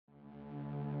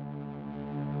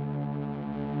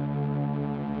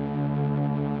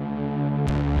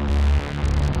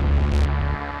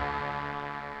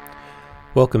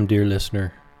Welcome, dear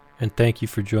listener, and thank you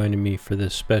for joining me for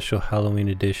this special Halloween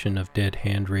edition of Dead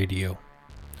Hand Radio.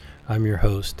 I'm your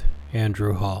host,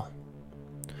 Andrew Hall.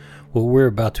 What we're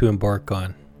about to embark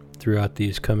on throughout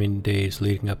these coming days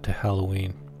leading up to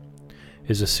Halloween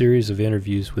is a series of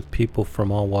interviews with people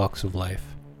from all walks of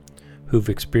life who've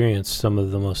experienced some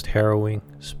of the most harrowing,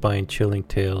 spine-chilling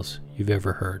tales you've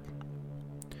ever heard.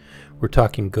 We're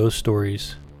talking ghost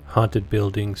stories, haunted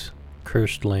buildings,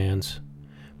 cursed lands,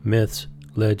 myths,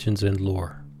 legends, and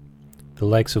lore, the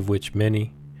likes of which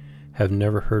many have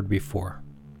never heard before.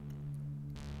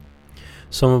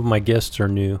 Some of my guests are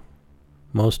new,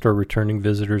 most are returning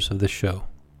visitors of the show,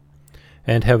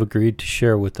 and have agreed to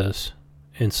share with us,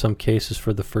 in some cases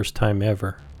for the first time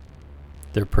ever,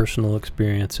 their personal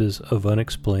experiences of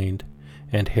unexplained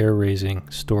and hair-raising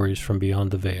stories from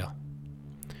beyond the veil.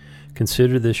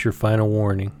 Consider this your final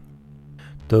warning.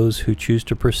 Those who choose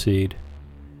to proceed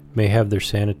may have their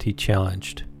sanity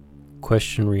challenged,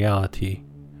 question reality,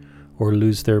 or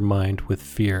lose their mind with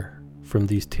fear from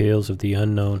these tales of the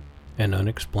unknown and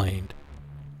unexplained.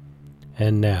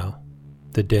 And now,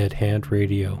 the Dead Hand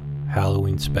Radio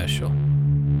Halloween Special.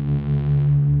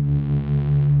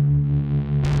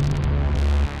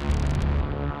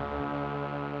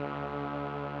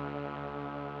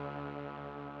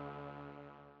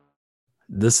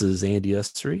 This is Andy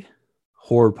Estery,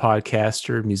 horror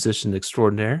podcaster, musician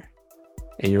extraordinaire,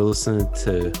 and you're listening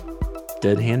to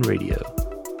Dead Hand Radio.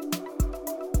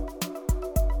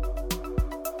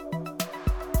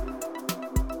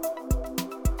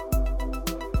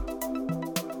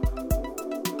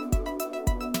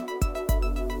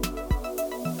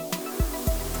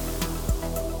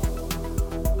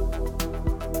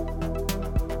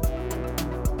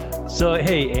 So,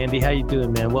 hey, Andy, how you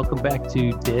doing, man? Welcome back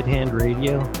to Dead Hand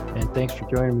Radio, and thanks for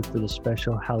joining me for the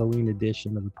special Halloween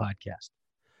edition of the podcast.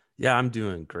 Yeah, I'm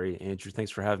doing great, Andrew. Thanks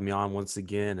for having me on once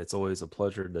again. It's always a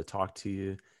pleasure to talk to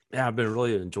you. Yeah, I've been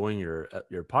really enjoying your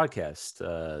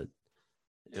podcast.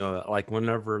 Like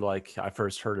whenever I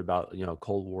first heard about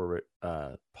Cold War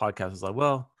podcast, I was like,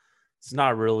 well, it's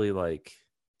not really like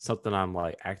something I'm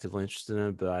like actively interested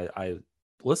in, but I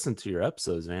listened to your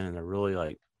episodes, man, and they're really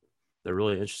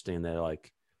interesting. They're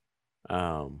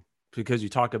because you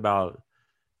talk about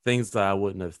things that I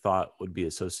wouldn't have thought would be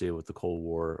associated with the Cold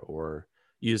War, or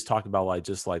you just talk about like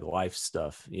life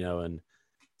stuff, and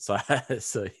so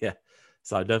so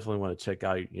I definitely want to check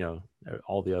out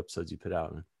all the episodes you put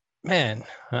out. Man,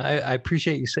 I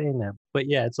appreciate you saying that, but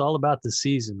yeah, it's all about the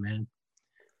season, man.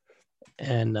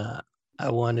 And I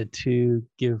wanted to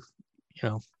give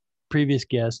previous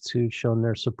guests who've shown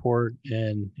their support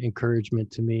and encouragement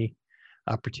to me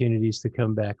opportunities to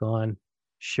come back on,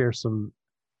 share some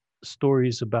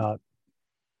stories about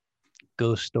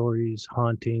ghost stories,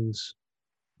 hauntings,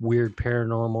 weird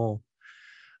paranormal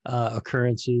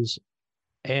occurrences,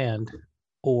 and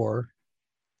or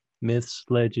myths,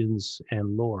 legends,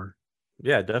 and lore.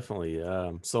 Yeah, definitely.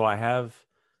 So I have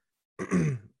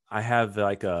I have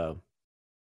like a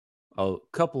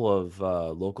couple of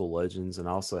local legends, and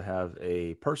I also have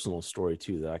a personal story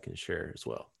too that I can share as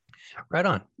well. Right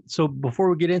on. So before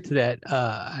we get into that,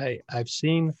 I've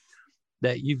seen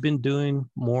that you've been doing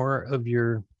more of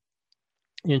your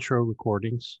intro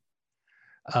recordings.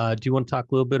 Do you want to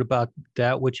talk a little bit about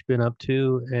that, what you've been up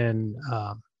to, and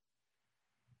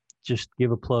just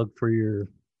give a plug for your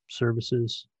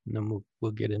services, and then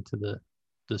we'll get into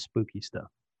the spooky stuff.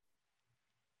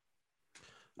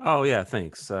 Oh yeah,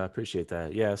 thanks. I appreciate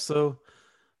that. Yeah, so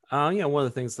one of the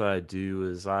things that I do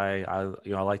is I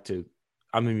like to.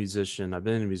 I'm a musician. I've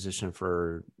been a musician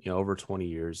for over 20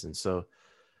 years, and so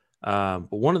but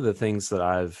one of the things that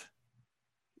I've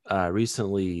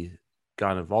recently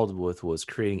got involved with was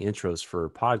creating intros for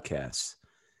podcasts,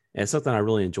 and it's something I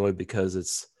really enjoy because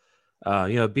it's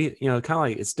kind of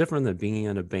like it's different than being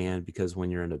in a band, because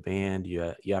when you're in a band,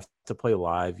 you have to play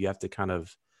live. You have to kind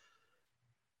of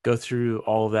go through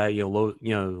all of that,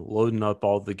 loading up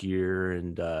all the gear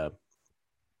and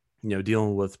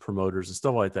dealing with promoters and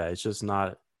stuff like that. It's just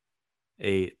not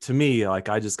to me, like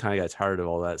I just kind of got tired of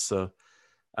all that. So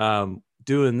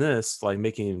doing this, like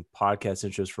making podcast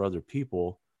intros for other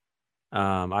people,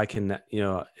 I can,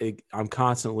 I'm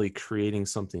constantly creating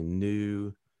something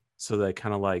new, so that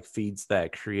kind of like feeds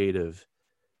that creative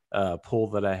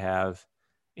pull that I have.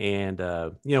 And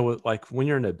like when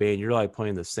you're in a band, you're like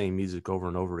playing the same music over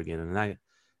and over again, and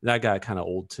that got kind of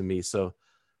old to me. So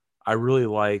I really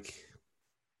like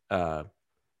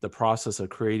the process of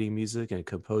creating music and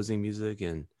composing music,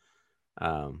 and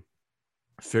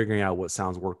figuring out what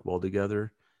sounds work well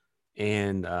together.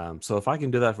 And so if I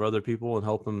can do that for other people and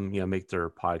help them, make their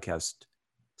podcast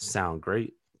sound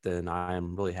great, then I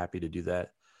am really happy to do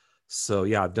that. So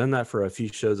yeah, I've done that for a few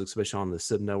shows, especially on the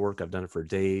SIB network. I've done it for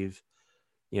Dave,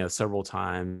 several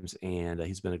times, and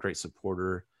he's been a great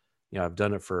supporter. I've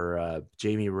done it for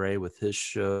Jamie Ray with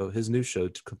his new show,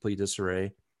 Complete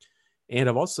Disarray. And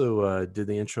I've also did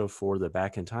the intro for the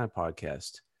Back in Time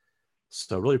podcast.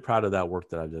 So really proud of that work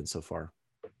that I've done so far.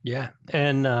 Yeah.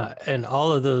 And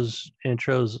all of those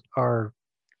intros are,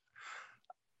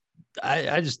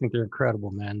 I just think they're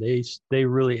incredible, man. They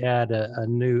really add a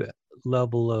new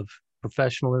level of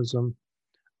professionalism.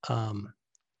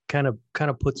 Kind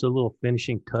of puts a little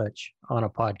finishing touch on a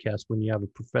podcast when you have a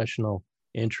professional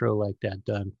intro like that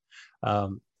done. I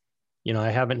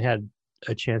haven't had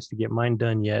a chance to get mine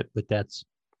done yet, but that's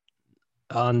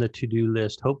on the to-do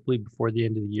list, hopefully before the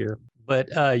end of the year.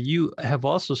 But you have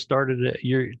also started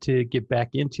to get back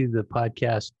into the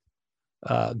podcast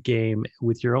game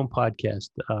with your own podcast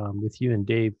with you and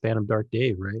Dave, Phantom Dark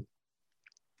Dave, right?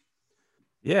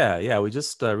 Yeah. We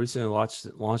just recently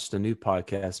launched a new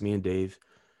podcast, me and Dave,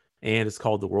 and it's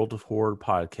called the World of Horror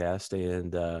Podcast.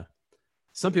 And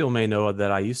some people may know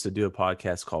that I used to do a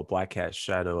podcast called Black Cat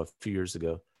Shadow a few years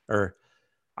ago, or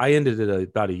I ended it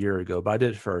about a year ago, but I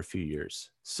did it for a few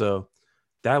years. So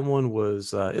that one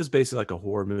was it was basically like a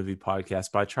horror movie podcast,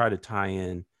 but I tried to tie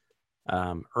in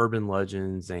urban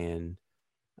legends and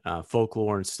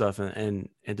folklore and stuff, and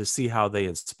to see how they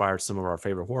inspired some of our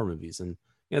favorite horror movies. And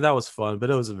that was fun, but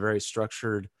it was a very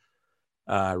structured,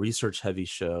 research heavy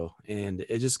show, and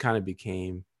it just kind of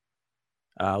became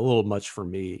a little much for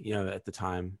me, at the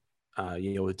time.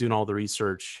 With doing all the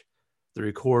research, the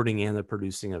recording, and the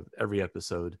producing of every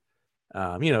episode,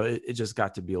 it just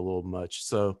got to be a little much.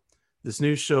 So this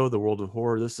new show, The World of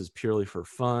Horror, this is purely for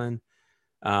fun.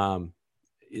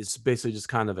 It's basically just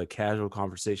kind of a casual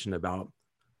conversation about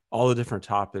all the different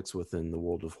topics within the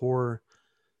world of horror.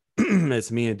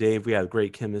 It's me and Dave. We have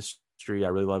great chemistry. I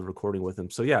really love recording with him.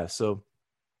 So yeah, so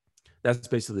that's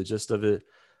basically the gist of it.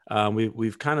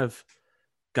 We've kind of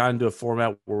gotten to a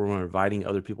format where we're inviting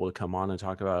other people to come on and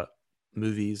talk about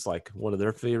movies, like one of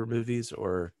their favorite movies,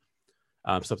 or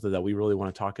something that we really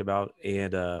want to talk about.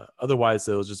 And otherwise,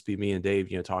 it'll just be me and Dave,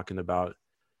 talking about,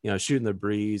 shooting the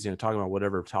breeze, talking about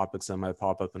whatever topics that might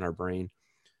pop up in our brain.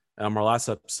 Our last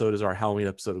episode is our Halloween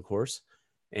episode, of course,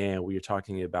 and we are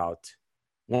talking about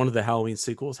one of the Halloween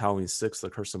sequels, Halloween 6, The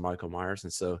Curse of Michael Myers.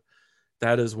 And so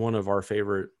that is one of our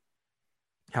favorite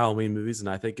Halloween movies, and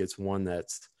I think it's one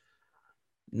that's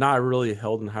not really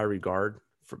held in high regard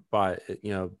by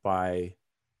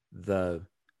the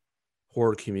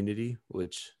horror community,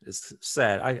 which is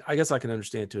sad. I guess I can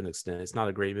understand to an extent. It's not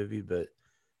a great movie, but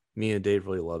me and Dave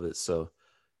really love it. So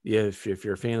yeah, if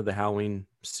you're a fan of the Halloween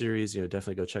series,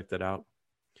 definitely go check that out.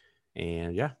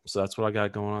 And yeah, so that's what I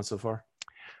got going on so far.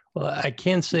 Well, I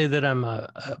can say that I'm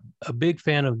a big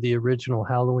fan of the original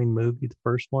Halloween movie, the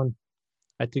first one.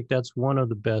 I think that's one of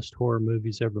the best horror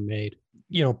movies ever made,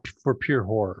 for pure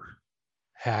horror,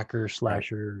 hacker,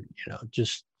 slasher,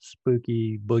 just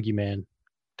spooky boogeyman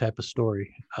type of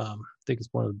story. I think it's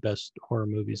one of the best horror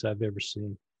movies I've ever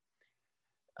seen.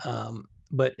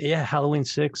 But yeah, Halloween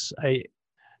 6, I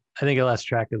think I lost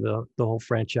track of the whole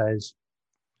franchise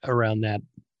around that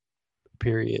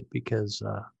period, because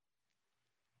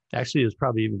actually it was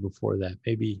probably even before that.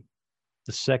 Maybe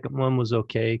the second one was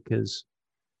okay, because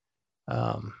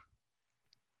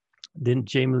didn't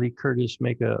Jamie Lee Curtis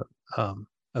make a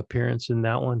appearance in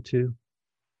that one too?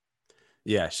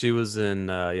 Yeah, she was in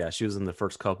the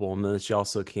first couple, and then she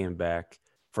also came back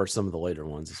for some of the later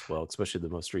ones as well, especially the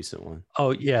most recent one.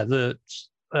 Oh yeah,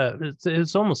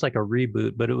 it's almost like a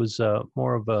reboot, but it was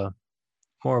more of a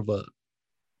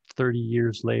 30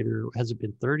 years later. Has it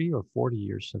been 30 or 40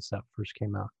 years since that first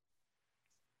came out?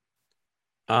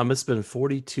 It's been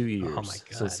 42 years Oh my God,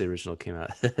 since the original came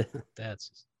out.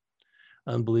 That's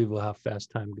unbelievable how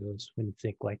fast time goes when you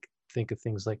think of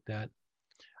things like that.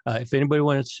 If anybody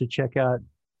wants to check out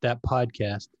that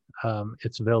podcast,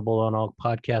 it's available on all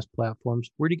podcast platforms.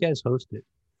 Where do you guys host it?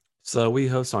 So we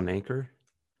host on Anchor.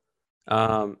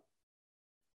 The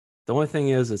only thing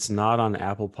is it's not on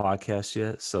Apple Podcasts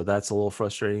yet, so that's a little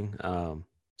frustrating.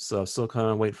 So still kind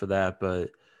of wait for that, but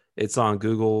it's on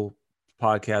Google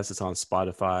Podcasts, it's on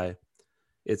Spotify,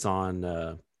 it's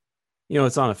on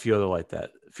it's on a few other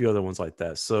ones like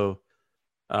that. So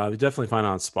we definitely find it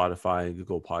on Spotify and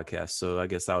Google Podcasts. So I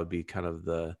guess that would be kind of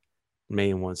the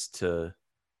main ones to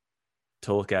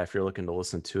look at if you're looking to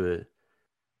listen to it.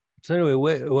 So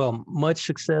anyway, well, much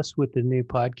success with the new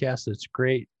podcast. It's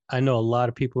great. I know a lot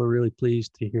of people are really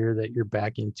pleased to hear that you're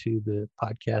back into the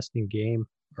podcasting game,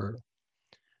 or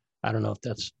I don't know if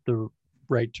that's the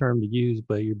right term to use,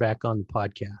 but you're back on the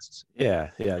podcasts. Yeah,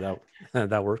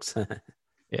 that works.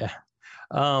 Yeah.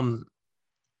 Um,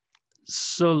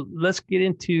 so let's get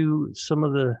into some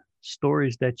of the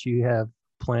stories that you have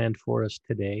planned for us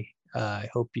today. I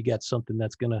hope you got something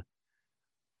that's going to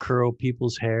curl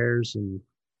people's hairs and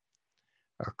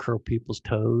or curl people's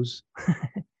toes,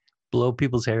 blow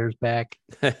people's hairs back.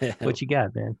 What you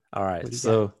got, man? All right. What you got?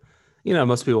 So,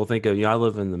 most people think of, I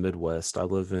live in the Midwest. I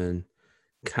live in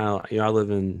I live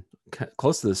in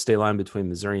close to the state line between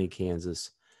Missouri and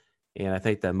Kansas. And I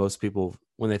think that most people,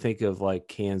 when they think of like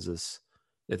Kansas,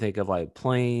 they think of like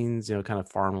plains, kind of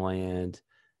farmland,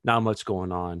 not much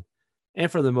going on.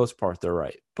 And for the most part, they're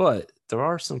right. But there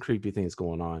are some creepy things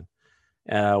going on.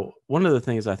 One of the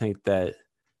things I think that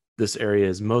this area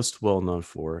is most well known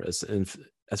for, as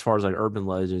far as like urban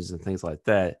legends and things like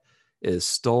that, is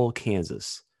Stull,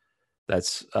 Kansas.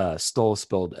 That's Stull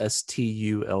spelled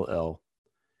Stull,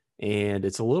 and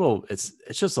it's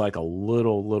just like a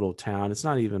little town. It's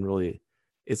not even really.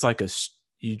 It's like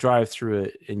you drive through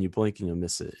it and you blink and you'll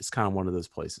miss it. It's kind of one of those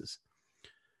places.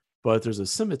 But there's a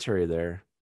cemetery there,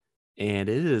 and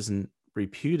it is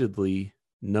reputedly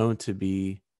known to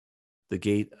be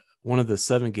one of the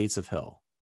 7 gates of hell.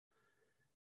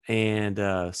 And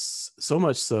so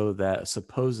much so that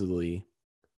supposedly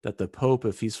that the Pope,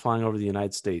 if he's flying over the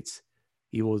United States,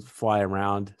 he will fly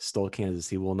around Stull, Kansas.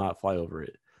 He will not fly over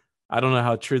it. I don't know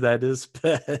how true that is,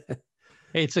 but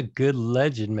Hey, it's a good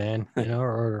legend, man,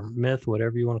 or myth,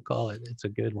 whatever you want to call it. It's a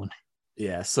good one.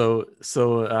 yeah.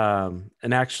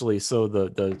 And actually, so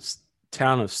the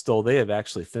town of Stull, they have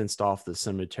actually fenced off the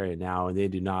cemetery now, and they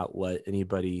do not let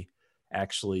anybody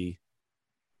actually.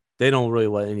 They don't really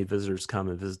let any visitors come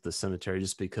and visit the cemetery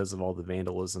just because of all the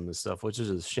vandalism and stuff, which is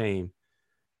a shame.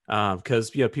 Because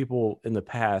people in the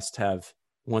past have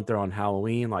went there on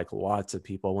Halloween, like lots of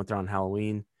people went there on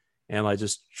Halloween and like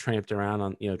just tramped around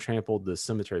on trampled the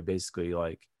cemetery basically,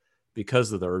 like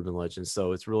because of the urban legend.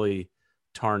 So it's really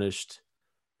tarnished.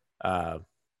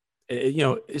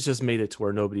 It's just made it to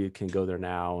where nobody can go there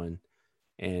now. And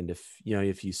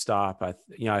if you stop,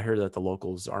 I heard that the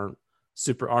locals are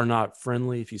not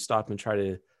friendly if you stop and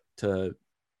try to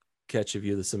catch a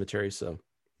view of the cemetery. So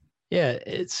Yeah,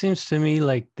 it seems to me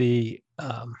like the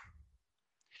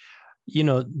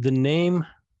name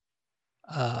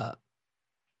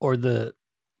or the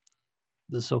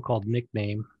so-called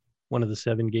nickname, one of the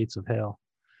 7 gates of hell,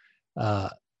 uh,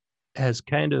 has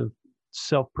kind of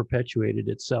self-perpetuated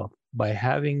itself by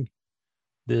having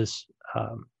this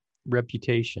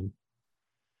reputation.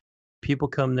 People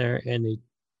come there and they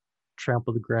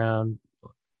trample the ground.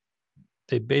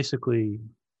 They desecrate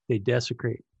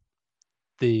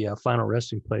the final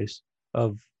resting place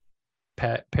of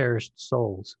perished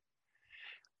souls.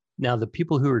 Now, the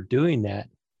people who are doing that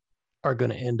are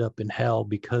going to end up in hell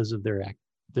because of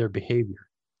their behavior.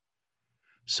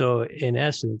 So, in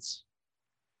essence,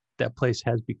 that place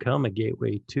has become a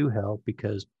gateway to hell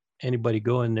because anybody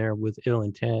going there with ill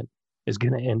intent is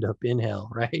going to end up in hell,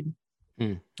 right?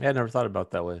 I had never thought about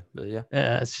it that way, but yeah.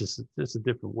 It's a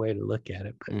different way to look at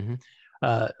it. But Mm-hmm.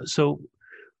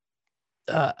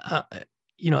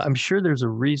 I'm sure there's a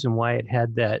reason why it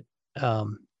had that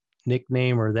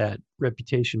nickname or that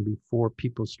reputation before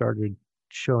people started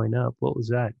showing up. What was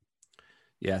that?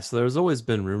 Yeah, so there's always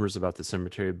been rumors about the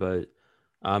cemetery, but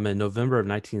in November of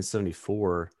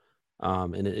 1974,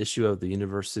 in an issue of the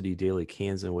University Daily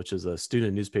Kansan, which is a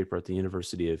student newspaper at the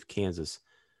University of Kansas,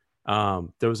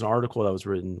 there was an article that was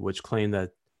written which claimed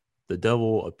that the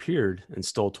devil appeared and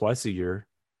Stull twice a year,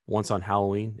 once on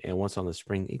Halloween and once on the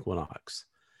spring equinox.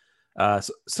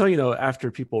 So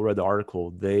after people read the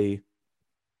article,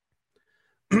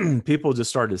 people just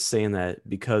started saying that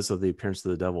because of the appearance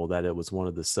of the devil, that it was one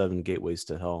of the 7 gateways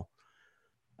to hell.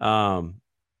 And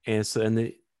so, and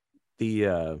and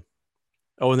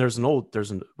there's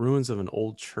ruins of an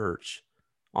old church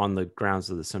on the grounds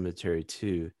of the cemetery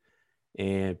too.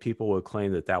 And people would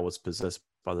claim that was possessed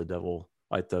by the devil,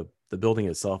 like the building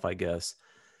itself, I guess,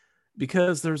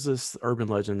 because there's this urban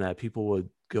legend that people would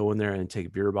go in there and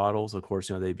take beer bottles. Of course,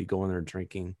 they'd be going there and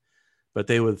drinking, but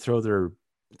they would throw their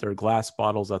glass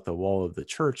bottles at the wall of the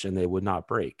church and they would not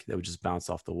break. They would just bounce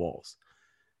off the walls.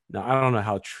 Now, I don't know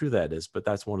how true that is, but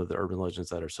that's one of the urban legends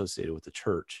that are associated with the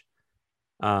church.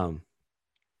 There's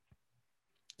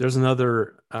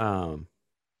another urban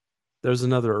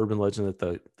legend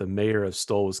that the mayor of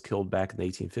Stull was killed back in the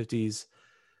 1850s,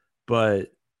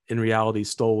 but in reality,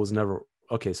 Stull was never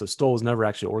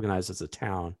actually organized as a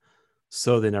town,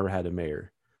 so they never had a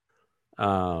mayor.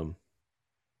 And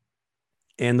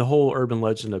the whole urban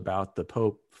legend about the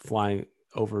Pope flying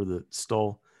over the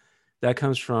Stull, that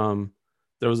comes from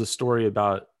there was a story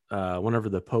about whenever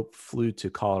the Pope flew to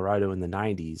Colorado in the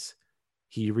 90s,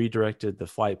 he redirected the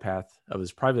flight path of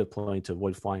his private plane to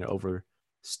avoid flying over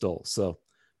Stoll. So,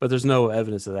 but there's no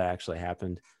evidence that actually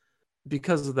happened.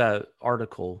 Because of that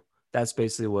article, that's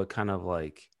basically what kind of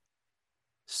like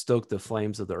stoked the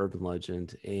flames of the urban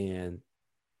legend. And,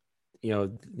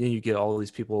 then you get all these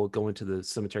people going to the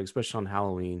cemetery, especially on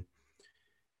Halloween.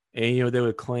 And, they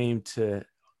would claim that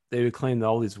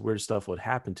all these weird stuff would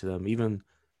happen to them, even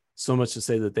so much to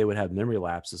say that they would have memory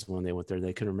lapses when they went there and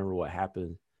they couldn't remember what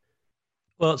happened.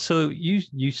 Well, so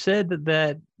you said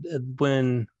that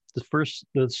when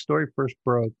the story first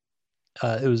broke,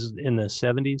 it was in the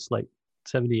 70s, like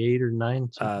 78 or 9.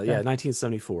 Yeah,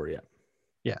 1974. Yeah.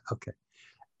 Yeah. Okay.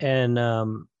 And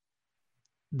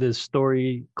the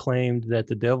story claimed that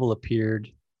the devil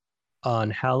appeared on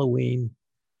Halloween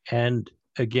and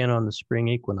again on the spring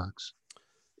equinox.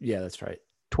 Yeah, that's right.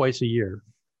 Twice a year.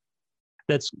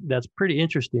 That's pretty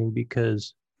interesting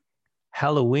because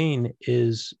Halloween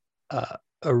is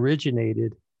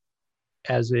originated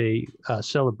as a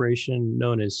celebration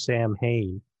known as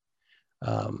Samhain.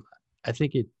 I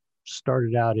think it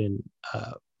started out in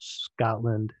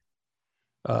Scotland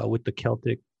with the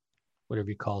Celtic, whatever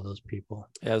you call those people.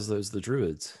 As those the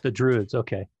Druids. The Druids,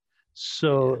 okay.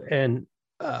 So, yeah. And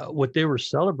what they were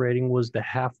celebrating was the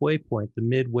halfway point, the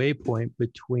midway point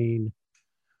between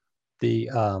the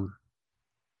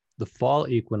fall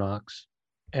equinox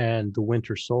and the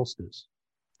winter solstice.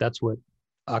 That's what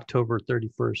October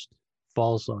 31st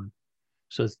falls on.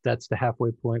 So that's the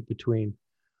halfway point between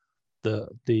the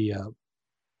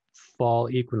fall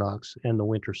equinox and the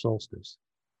winter solstice.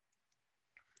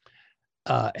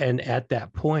 And at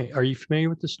that point, are you familiar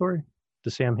with the story,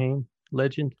 the Samhain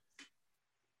legend?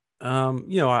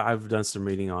 I've done some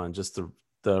reading on just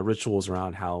the rituals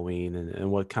around Halloween and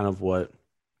what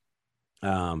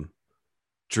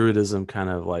Druidism kind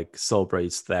of like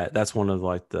celebrates that. That's one of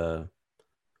like that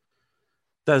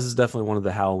is definitely one of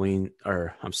the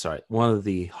one of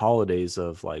the holidays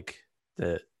of like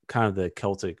the kind of the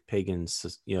Celtic pagan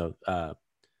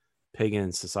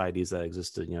societies that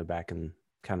existed, back in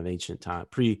kind of ancient time.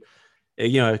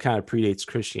 It kind of predates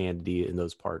Christianity in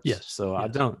those parts. Yes. So yes.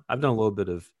 I've done a little bit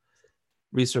of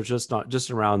research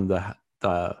just around the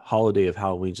holiday of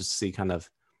Halloween, just to see kind of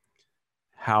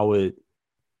how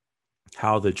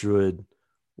the Druid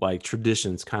like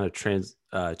traditions kind of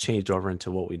changed over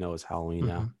into what we know as Halloween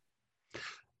now.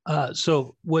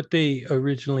 So what they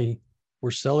originally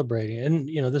were celebrating, and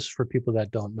this is for people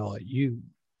that don't know it, you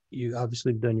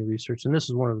obviously have done your research, and this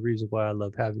is one of the reasons why I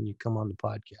love having you come on the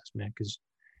podcast, man, because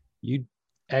you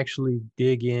actually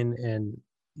dig in and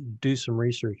do some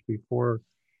research before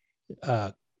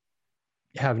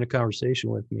having a conversation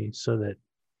with me, so that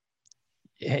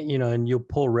and you'll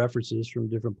pull references from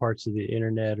different parts of the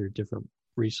internet or different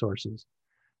resources,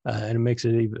 and it makes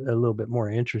it even a little bit more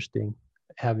interesting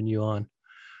having you on.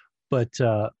 But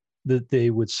that they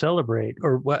would celebrate,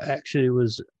 or what actually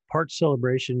was part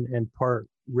celebration and part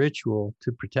ritual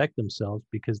to protect themselves,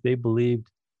 because they believed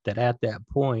that at that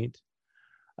point,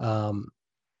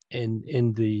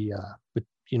 in the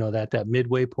that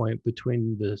midway point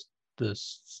between the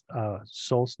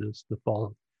solstice, the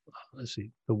fall,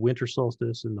 the winter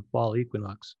solstice and the fall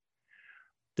equinox,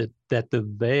 that the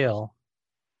veil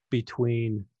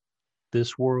between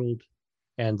this world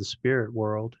and the spirit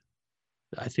world,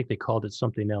 I think they called it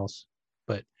something else,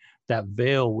 but that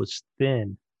veil was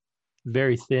thin,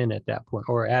 very thin at that point,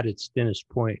 or at its thinnest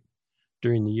point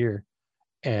during the year.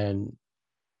 And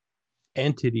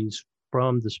entities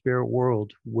from the spirit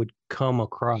world would come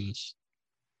across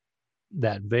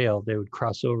that veil. They would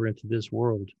cross over into this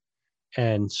world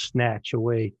and snatch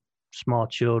away small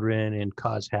children and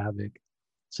cause havoc.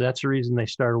 So that's the reason they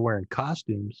started wearing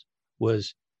costumes,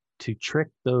 was to trick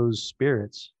those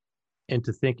spirits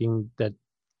into thinking that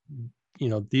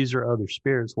these are other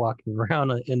spirits walking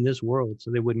around in this world,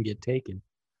 so they wouldn't get taken.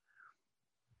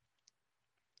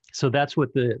 So that's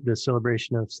what the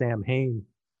celebration of Samhain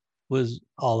was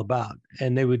all about.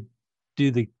 And they would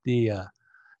do the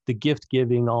gift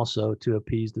giving also to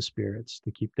appease the spirits,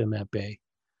 to keep them at bay.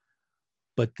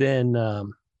 But then,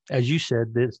 as you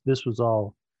said, this was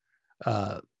all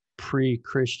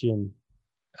pre-Christian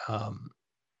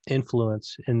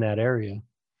influence in that area.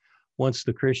 Once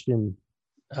the Christian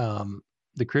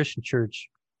church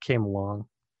came along,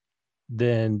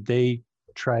 then they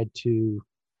tried to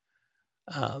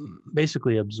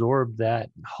basically absorb that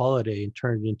holiday and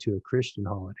turn it into a Christian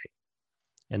holiday.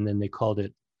 And then they called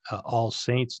it All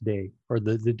Saints Day, or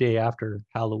the day after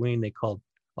Halloween, they called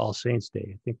All Saints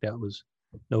Day. I think that was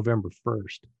November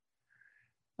 1st.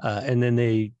 And then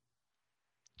they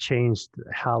changed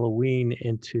Halloween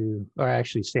into, or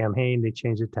actually Samhain, they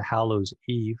changed it to Hallows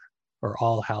Eve or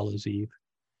All Hallows Eve.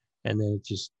 And then it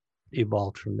just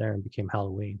evolved from there and became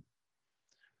Halloween.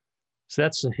 So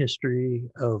that's the history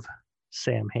of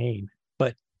Samhain.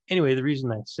 But anyway, the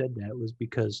reason I said that was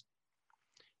because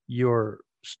your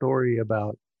story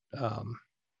about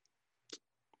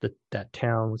that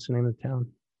town, what's the name of the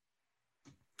town?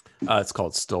 It's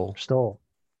called Stoll. Stoll.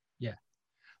 Yeah.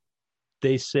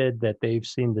 They said that they've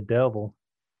seen the devil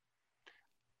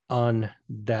on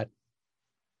that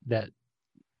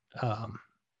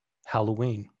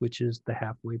Halloween, which is the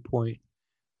halfway point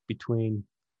between,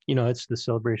 it's the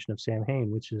celebration of Samhain,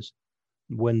 which is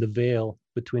when the veil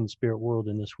between the spirit world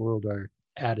and this world are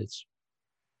at its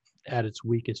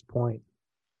weakest point.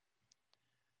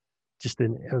 Just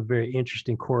a very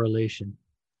interesting correlation.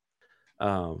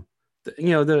 And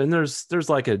there's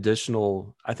like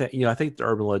additional. I think the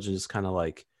urban legend is kind of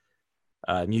like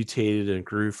mutated and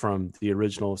grew from the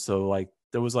original. So like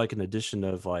there was like an addition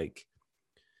of like,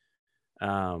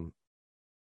 there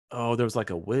was like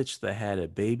a witch that had a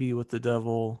baby with the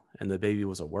devil, and the baby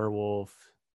was a werewolf.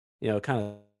 Kind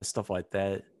of stuff like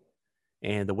that.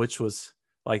 And the witch was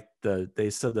like they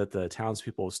said that the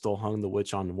townspeople still hung the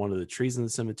witch on one of the trees in the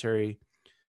cemetery,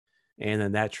 and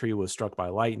then that tree was struck by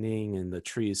lightning, and the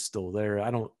tree is still there. I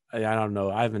don't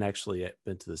know. I haven't actually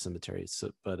been to the cemetery,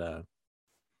 so but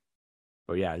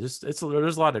yeah, there's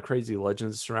a lot of crazy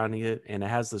legends surrounding it, and it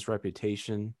has this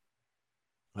reputation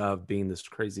of being this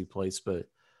crazy place, but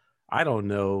I don't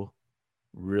know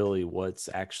really what's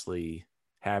actually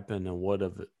happened, and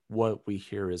what we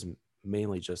hear is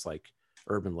mainly just like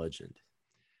urban legend.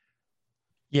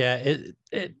 Yeah,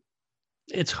 sometimes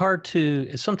it's hard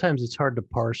to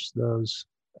parse those,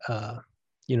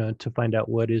 to find out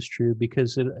what is true,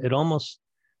 because it almost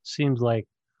seems like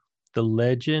the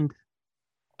legend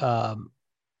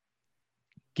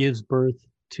gives birth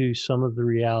to some of the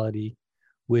reality,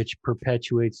 which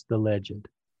perpetuates the legend.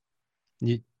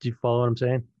 Do you follow what I'm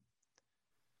saying?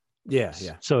 Yeah.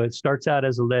 So it starts out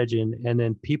as a legend, and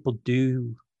then people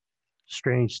do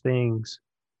strange things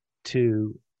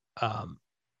to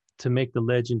make the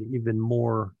legend even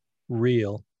more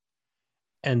real,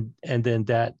 and then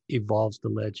that evolves the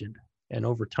legend. And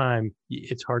over time,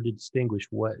 it's hard to distinguish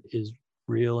what is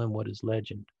real and what is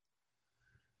legend.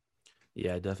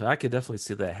 Yeah, definitely. I could definitely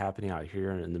see that happening out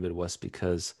here in the Midwest,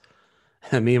 because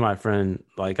me and my friend,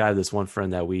 like I have this one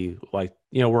friend that we like,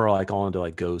 we're like all into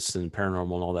like ghosts and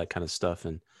paranormal and all that kind of stuff.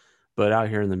 But out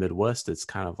here in the Midwest, it's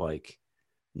kind of like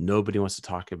nobody wants to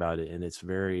talk about it. And it's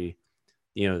very,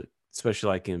 especially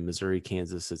like in Missouri,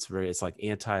 Kansas, it's like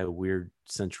anti-weird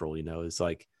central, it's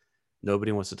like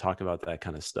nobody wants to talk about that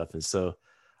kind of stuff. And so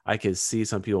I could see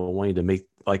some people wanting to make,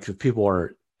 like, if people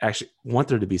are actually want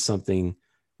there to be something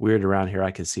weird around here,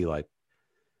 I could see like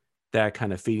that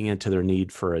kind of feeding into their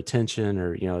need for attention,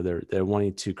 or they're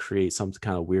wanting to create some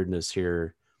kind of weirdness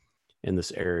here in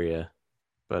this area.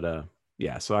 But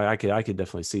yeah, so I could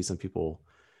definitely see some people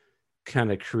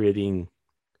kind of creating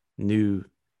new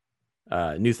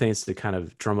things to kind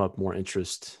of drum up more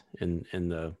interest in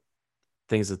the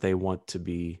things that they want to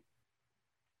be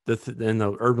in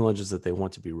the urban legends that they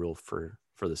want to be real for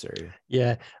this area.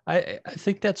 Yeah, I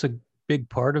think that's a big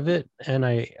part of it, and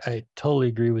I totally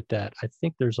agree with that. I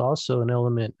think there's also an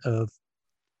element of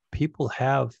people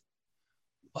have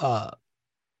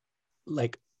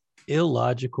like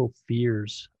illogical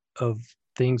fears of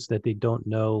things that they don't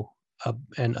know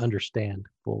and understand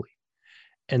fully,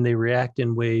 and they react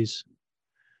in ways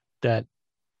that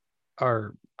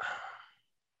are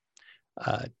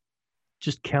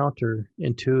just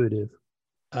counterintuitive.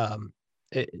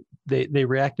 They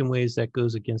react in ways that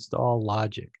goes against all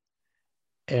logic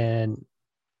and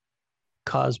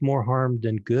cause more harm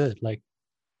than good, like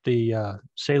the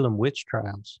Salem witch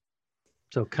trials.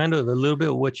 So kind of a little bit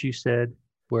of what you said,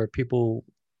 where people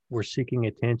were seeking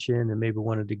attention and maybe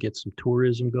wanted to get some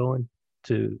tourism going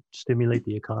to stimulate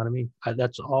the economy.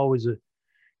 That's always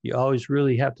you always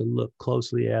really have to look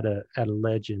closely at a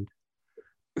legend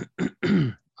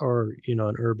or,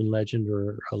 an urban legend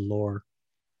or a lore,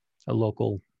 a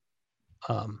local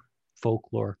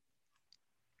folklore,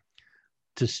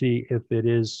 to see if it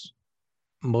is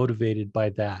motivated by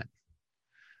that.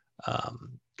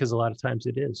 Because a lot of times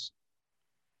it is.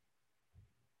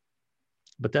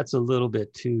 But that's a little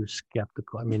bit too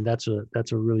skeptical. I mean, that's a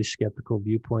really skeptical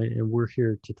viewpoint, and we're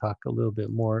here to talk a little bit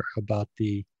more about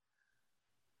the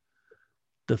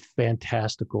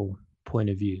fantastical point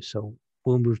of view. So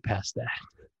we'll move past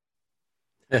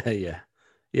that.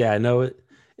 Yeah. I know it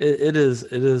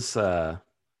is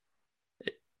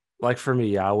like, for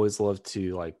me, I always love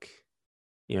to, like,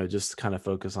 just kind of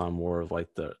focus on more of like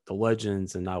the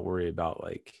legends and not worry about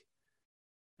like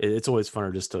it's always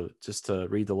funner just to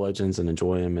read the legends and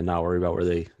enjoy them and not worry about where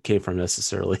they came from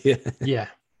necessarily. Yeah,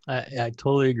 I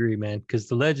totally agree, man, because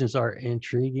the legends are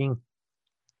intriguing.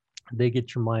 They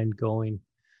get your mind going.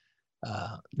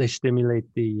 They stimulate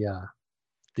the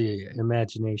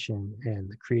imagination and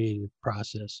the creative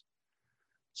process.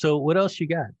 So what else you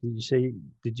got?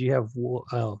 Did you have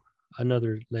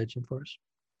another legend for us?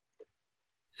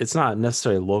 It's not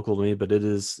necessarily local to me, but it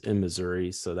is in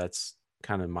Missouri, so that's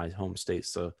kind of my home state.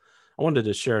 So I wanted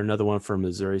to share another one from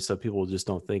Missouri, so people just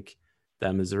don't think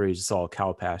that Missouri is just all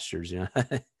cow pastures.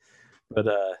 But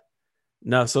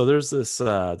no, so there's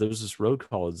this road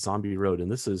called Zombie Road, and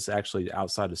this is actually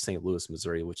outside of St. Louis,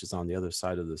 Missouri, which is on the other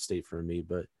side of the state for me.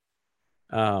 But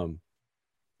um,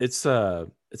 it's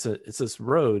this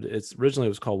road. It's originally it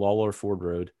was called Lawlor Ford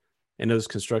Road, and it was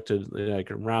constructed like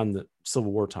around the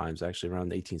Civil War times, actually around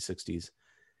the 1860s,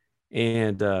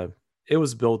 and it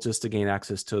was built just to gain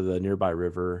access to the nearby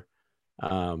river.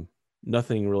 Um,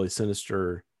 Nothing really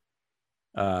sinister.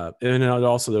 And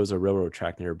also there was a railroad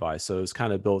track nearby, so it was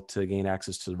kind of built to gain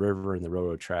access to the river and the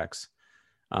railroad tracks.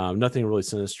 Nothing really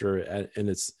sinister in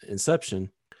its inception.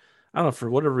 I don't know,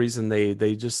 for whatever reason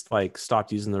they just like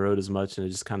stopped using the road as much, and it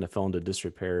just kind of fell into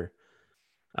disrepair.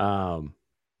 Um,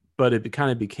 but it kind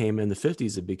of became in the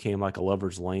 50s. It became like a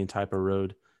lover's lane type of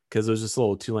road because there's this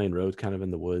little 2-lane road kind of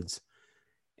in the woods,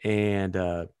 and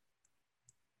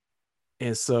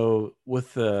so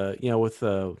with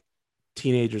the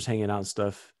teenagers hanging out and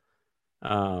stuff,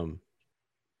 um,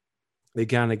 they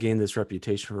kind of gained this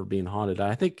reputation for being haunted.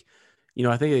 I think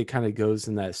it kind of goes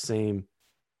in that same.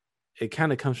 It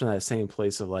kind of comes from that same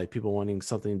place of like people wanting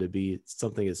something to be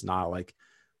something it's not like.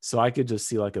 So I could just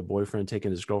see like a boyfriend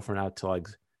taking his girlfriend out to like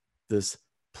this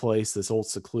place, this old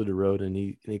secluded road, and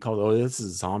he called, oh, this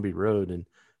is Zombie Road, and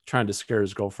trying to scare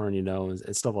his girlfriend,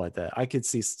 and stuff like that. I could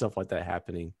see stuff like that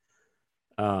happening.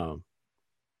 Um,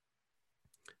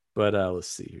 but let's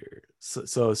see here.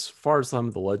 So as far as some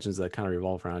of the legends that kind of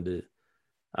revolve around it,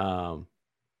 um,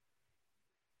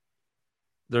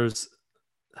 there's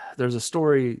there's a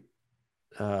story.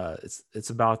 It's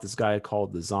about this guy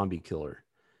called the Zombie Killer,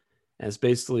 and it's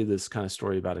basically this kind of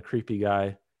story about a creepy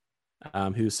guy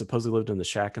who supposedly lived in the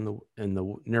shack in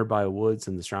the nearby woods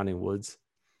and the surrounding woods,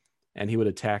 and he would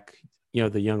attack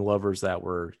the young lovers that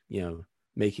were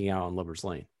making out on Lovers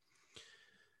Lane.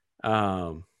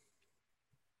 Um,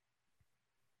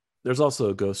 there's also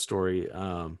a ghost story.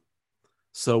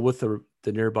 So with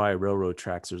the nearby railroad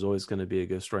tracks, there's always going to be a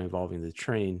ghost story involving the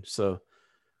train. So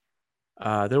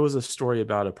there was a story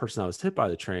about a person that was hit by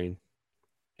the train,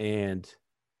 and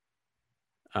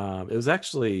it was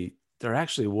actually there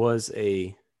actually was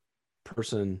a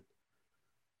person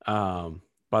by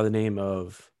the name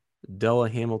of Della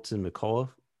Hamilton McCullough,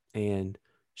 and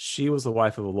she was the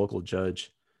wife of a local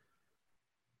judge.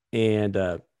 And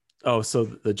so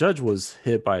the judge was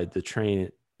hit by the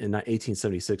train in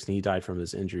 1876, and he died from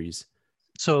his injuries.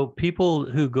 So people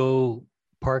who go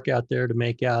park out there to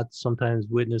make out sometimes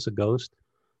witness a ghost.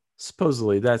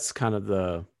 Supposedly, that's kind of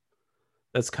the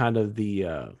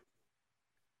the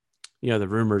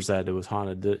rumors that it was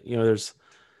haunted.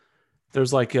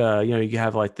 There's like you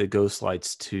have like the ghost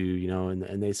lights too,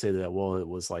 and they say that, well, it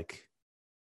was like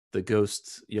the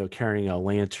ghost carrying a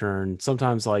lantern.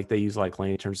 Sometimes like they use like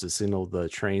lanterns to signal the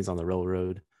trains on the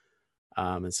railroad.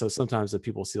 And so sometimes the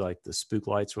people see like the spook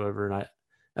lights or whatever. And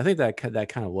I think that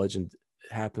kind of legend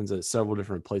happens at several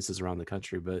different places around the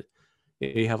country, but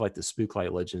you have like the spook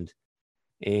light legend.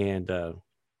 And uh,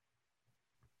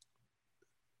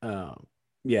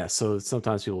 yeah, so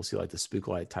sometimes people see like the spook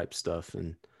light type stuff.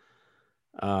 And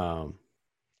um,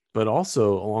 but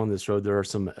also along this road there are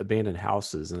some abandoned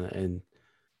houses, and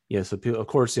yeah, so people, of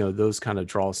course, those kind of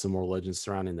draw some more legends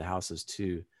surrounding the houses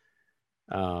too.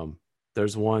 Um,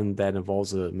 there's one that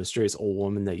involves a mysterious old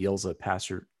woman that yells at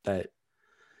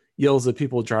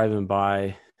people driving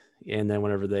by, and then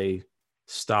whenever they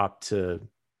stop to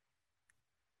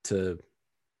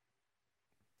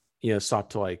stop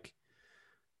to like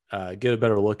get a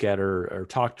better look at her or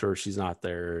talk to her, she's not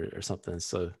there or something.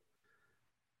 So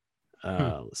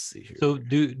let's see here. So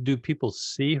do people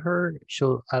see her?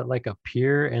 She'll like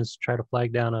appear and try to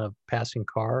flag down a passing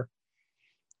car,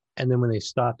 and then when they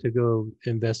stop to go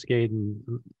investigate and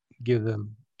give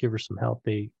her some help,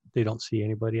 they don't see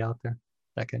anybody out there.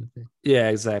 That kind of thing. Yeah,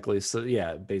 exactly. So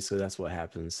yeah, basically that's what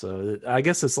happens. So I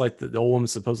guess it's like the old woman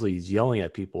supposedly is yelling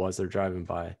at people as they're driving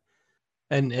by.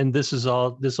 And this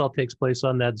all takes place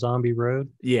on that zombie road.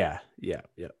 Yeah, yeah,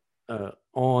 yeah.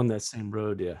 On that same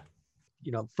road, yeah.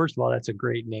 First of all, that's a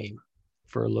great name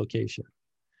for a location.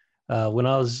 When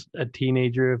I was a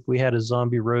teenager, if we had a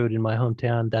zombie road in my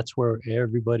hometown, that's where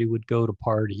everybody would go to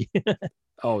party.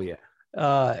 Oh yeah.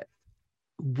 uh,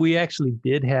 we actually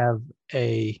did have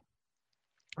a,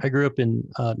 I grew up in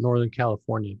Northern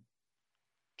California,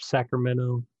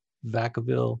 Sacramento,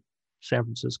 Vacaville, San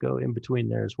Francisco. In between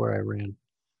there is where I ran.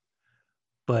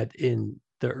 But in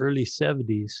the early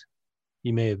 70s,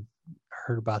 you may have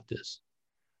heard about this.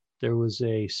 There was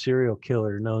a serial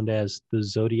killer known as the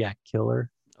Zodiac Killer.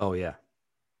 Oh yeah.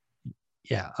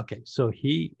 Yeah, okay. So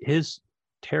his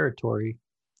territory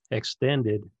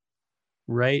extended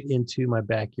right into my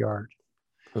backyard.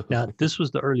 Now, this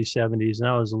was the early 70s, and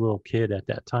I was a little kid at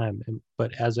that time.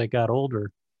 But as I got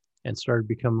older and started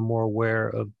becoming more aware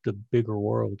of the bigger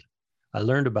world, I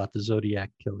learned about the Zodiac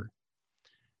Killer.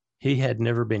 He had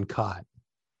never been caught.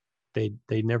 They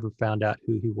never found out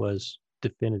who he was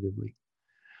definitively.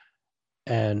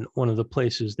 And one of the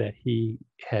places that he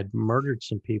had murdered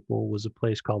some people was a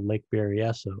place called Lake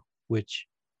Berryessa, which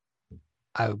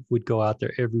I would go out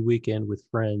there every weekend with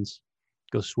friends,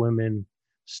 go swimming,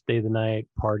 stay the night,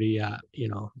 party,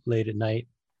 late at night.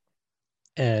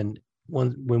 And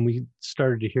when we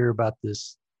started to hear about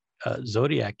this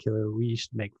Zodiac Killer, we used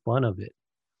to make fun of it.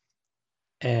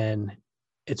 And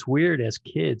it's weird as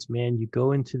kids, man, you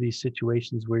go into these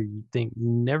situations where you think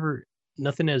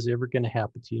nothing is ever going to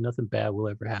happen to you. Nothing bad will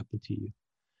ever happen to you.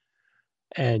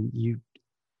 And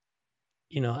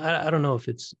I don't know if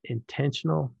it's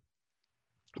intentional,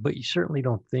 but you certainly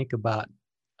don't think about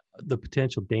the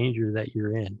potential danger that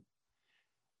you're in.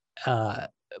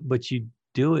 But you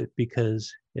do it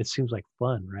because it seems like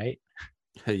fun, right?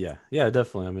 Yeah. Yeah,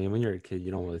 definitely. I mean, when you're a kid,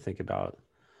 you don't really think about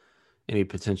any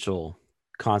potential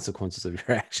consequences of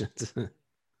your actions.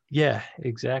 Yeah,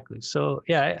 exactly. So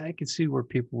yeah, I can see where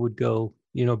people would go,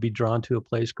 be drawn to a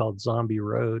place called Zombie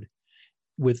Road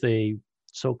with a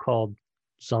so-called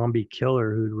zombie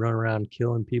killer who'd run around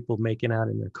killing people, making out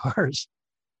in their cars.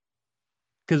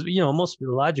 Because most of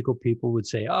the logical people would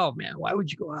say, "Oh man, why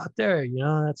would you go out there?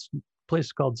 That's a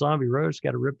place called Zombie Road. It's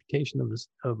got a reputation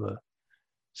of a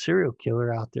serial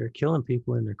killer out there killing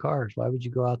people in their cars. Why would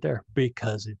you go out there?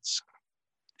 Because it's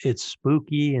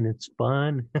spooky and it's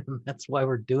fun. That's why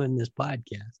we're doing this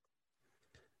podcast."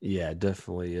 Yeah,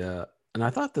 definitely. And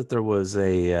I thought that there was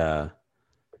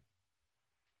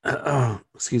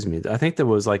excuse me. I think there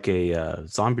was like a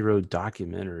Zombie Road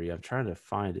documentary. I'm trying to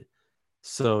find it.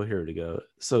 So here we go.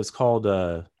 So it's called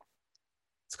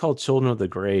Children of the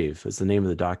Grave. Is the name of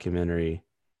the documentary,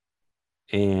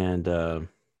 and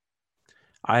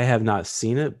I have not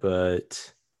seen it,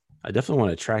 but I definitely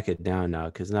want to track it down now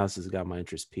because now this has got my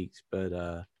interest peaked.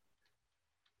 But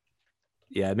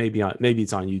yeah, maybe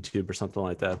it's on YouTube or something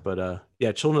like that. But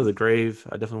yeah, Children of the Grave.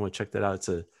 I definitely want to check that out. It's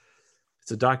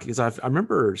a doc because I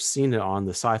remember seeing it on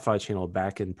the Sci-Fi Channel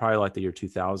back in probably like the year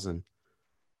 2000,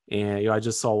 and I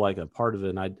just saw like a part of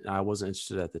it, and I wasn't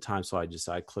interested at the time, so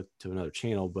I clicked to another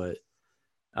channel. But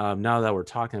now that we're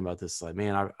talking about this, like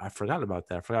man, I forgot about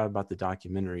that. I forgot about the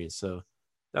documentary, so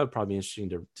that would probably be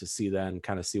interesting to see that and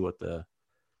kind of see what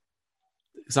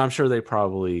because I'm sure they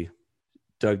probably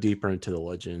dug deeper into the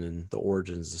legend and the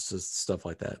origins, just stuff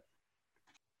like that.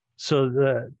 So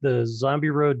the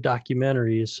Zombie Road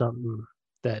documentary is something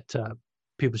that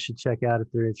people should check out if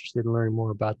they're interested in learning more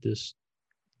about this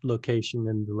location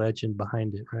and the legend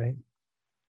behind it, right?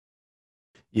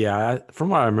 Yeah, from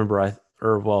what I remember, I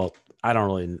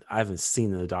haven't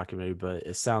seen the documentary, but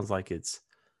it sounds like it's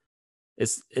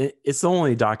the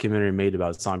only documentary made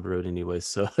about Zombie Road anyway.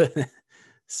 So,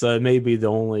 so it may be the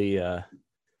only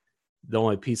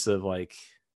piece of like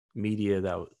media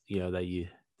that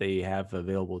they have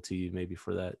available to you, maybe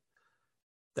for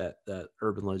that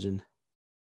urban legend.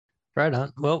 Right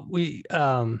on. Well, we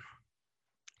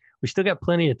still got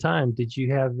plenty of time. Did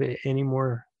you have any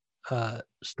more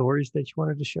stories that you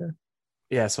wanted to share?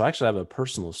 Yeah, so I actually have a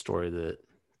personal story that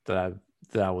I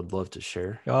that I would love to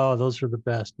share. Oh, those are the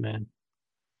best, man.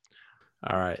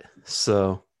 All right,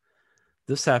 so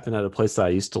this happened at a place that I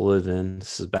used to live in.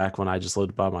 This is back when I just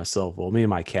lived by myself. Well, me and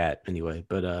my cat, anyway.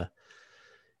 But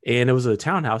and it was a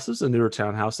townhouse. It was a newer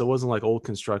townhouse. It wasn't like old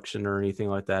construction or anything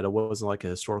like that. It wasn't like a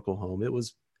historical home. It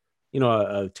was,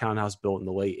 a townhouse built in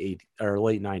the late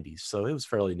 90s. So it was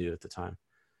fairly new at the time.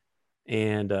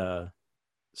 And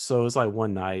so it was like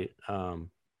one night, I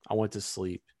went to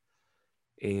sleep,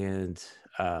 and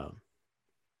now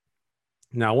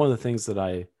one of the things that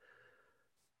I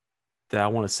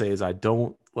want to say is I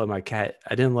didn't let my cat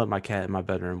in my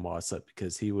bedroom while I slept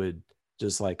because he would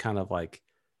just like kind of like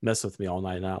mess with me all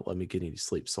night and not let me get any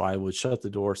sleep. So I would shut the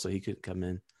door so he couldn't come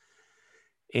in.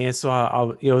 And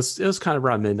so it was kind of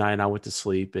around midnight and I went to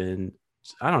sleep, and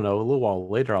I don't know, a little while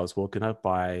later, I was woken up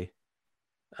by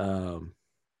um,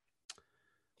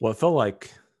 what felt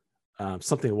like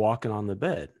something walking on the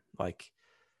bed. Like,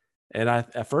 and I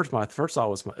at first my first thought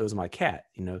was it was my cat,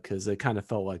 because it kind of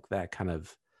felt like that kind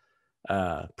of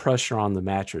pressure on the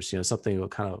mattress, something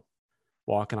kind of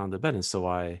walking on the bed. And so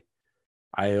I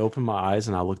opened my eyes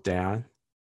and I looked down,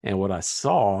 and what I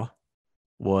saw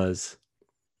was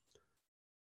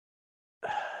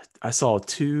I saw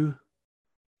two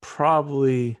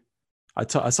probably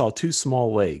I saw two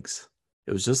small legs.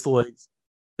 It was just the legs.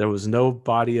 There was no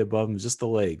body above them, just the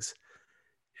legs,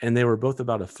 and they were both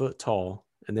about a foot tall,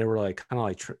 and they were like kind of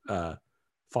like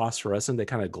phosphorescent. They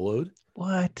kind of glowed.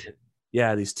 What?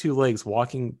 Yeah, these two legs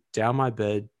walking down my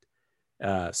bed.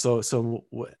 Just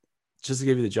to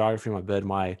give you the geography of my bed,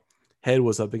 my head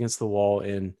was up against the wall,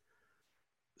 and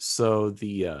so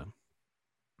the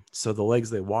legs,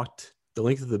 they walked the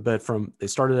length of the bed from they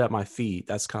started at my feet.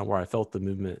 That's kind of where I felt the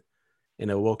movement,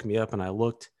 and it woke me up. And I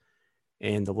looked,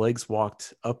 and the legs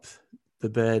walked up the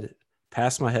bed,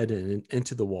 past my head, and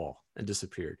into the wall, and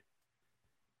disappeared.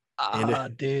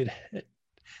 And Dude.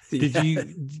 Did yeah,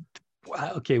 you?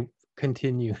 Wow, okay,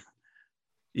 continue.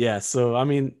 yeah. So I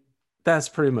mean, that's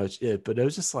pretty much it. But it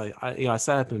was just like I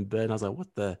sat up in bed and I was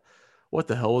like, what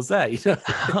the hell was that?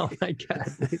 Oh my God.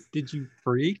 Did you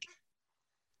freak?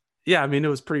 Yeah. I mean, it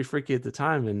was pretty freaky at the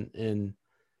time, and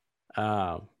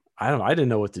I didn't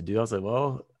know what to do. I was like,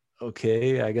 well,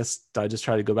 okay, I guess I just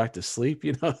try to go back to sleep.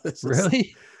 It's just,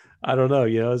 Really? I don't know.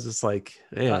 It's just like,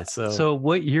 yeah. So So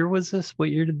what year was this?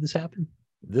 What year did this happen?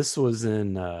 this was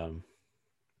in um,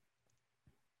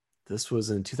 this was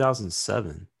in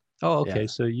 2007. Oh, Yeah, okay.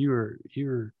 So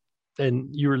and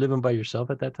you were living by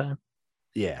yourself at that time?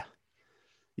 yeah,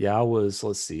 yeah. I was.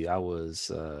 Let's see. I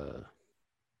was. Uh,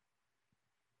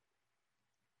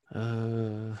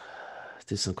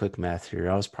 do some quick math here.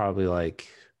 I was probably like,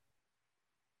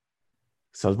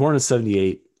 so I was born in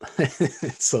 '78.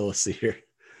 So let's see here.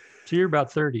 So you're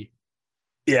about 30.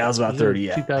 Yeah, I was about You said 30.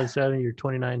 Yeah, 2007, you're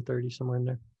 29, 30, somewhere in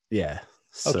there. yeah.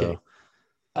 Okay. So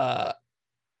Uh,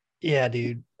 yeah,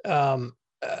 dude. I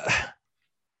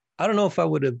don't know if I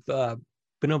would have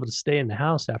been able to stay in the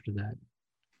house after that.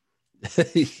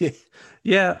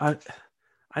 yeah,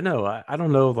 I know. I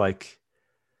don't know. Like,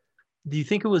 Do you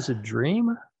think it was a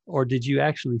dream, or did you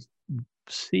actually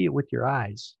see it with your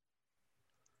eyes?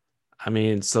 I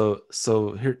mean, so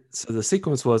the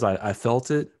sequence was I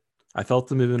felt it. I felt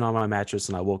the movement on my mattress,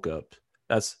 and I woke up.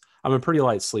 I'm a pretty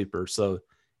light sleeper, so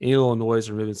any little noise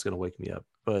or movement is going to wake me up.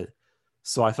 But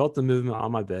so I felt the movement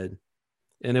on my bed,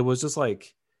 and it was just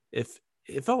like if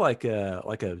it felt like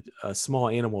a small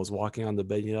animal was walking on the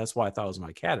bed. That's why I thought it was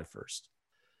my cat at first.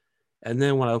 And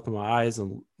then when I opened my eyes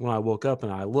and when I woke up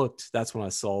and I looked, that's when I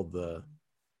saw the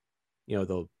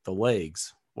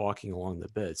legs walking along the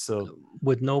bed. So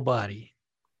With no body.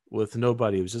 with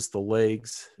nobody, it was just the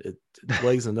legs,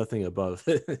 legs and nothing above.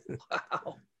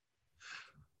 Wow.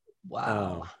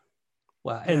 Wow. um,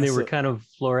 Wow. And yeah. they were So kind of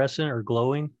fluorescent or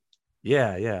glowing.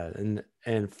 yeah, yeah, and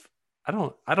I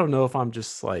don't know if I'm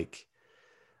just like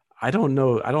I don't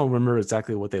know. I don't remember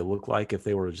exactly what they look like, if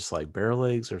they were just like bare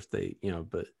legs or if they,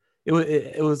 but it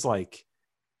was like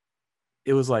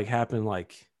happened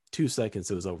like 2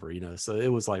 seconds. It was over, so it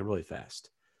was like really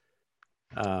fast.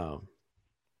 Um,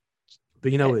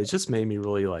 but Eh, it just made me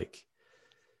really like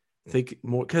think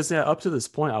more because yeah, up to this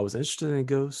point I was interested in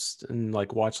ghosts and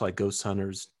like watch like Ghost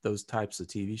Hunters, those types of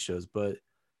TV shows, but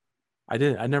I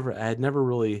had never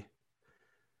really.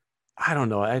 I don't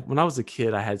know. When I was a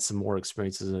kid, I had some more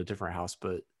experiences in a different house,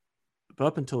 but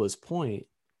up until this point,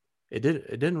 it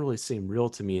didn't really seem real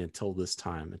to me until this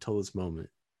time, until this moment.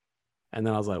 And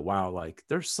then I was like, wow, like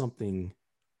there's something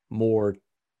more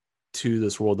to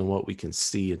this world than what we can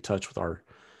see and touch with our.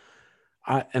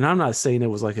 And I'm not saying it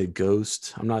was like a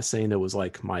ghost. I'm not saying it was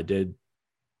like my dead,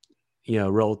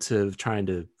 relative trying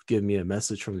to give me a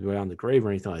message from beyond the grave or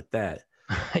anything like that.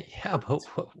 yeah, but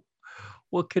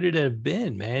what could it have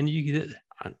been, man?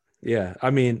 Yeah, I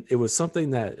mean, it was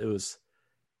something that it was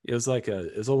almost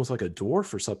like a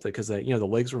dwarf or something because the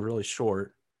legs were really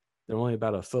short. They're only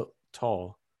about a foot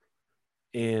tall,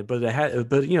 and but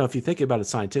if you think about it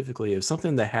scientifically, it was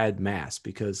something that had mass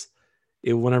because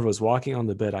whenever it was walking on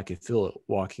the bed, I could feel it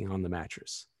walking on the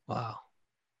mattress. Wow.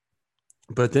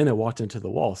 But then it walked into the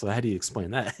wall. So how do you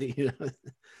explain that?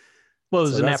 Well, it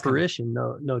was So an that's kind of apparition,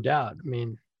 no doubt. I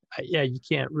mean, yeah, you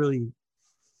can't really.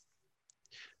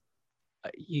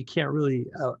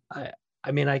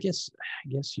 I mean, I guess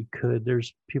you could.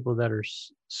 There's people that are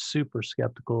super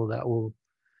skeptical that will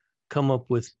come up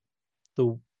with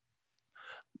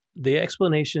the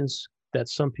explanations that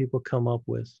some people come up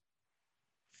with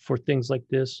for things like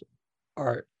this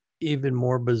are even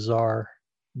more bizarre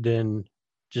than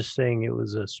just saying it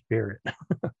was a spirit,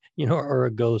 or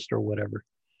a ghost or whatever.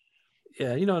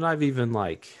 Yeah, and I've even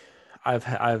like, I've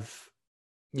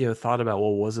thought about,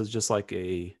 well, was it just like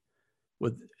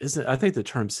isn't, I think the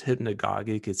term's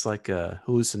hypnagogic. It's like a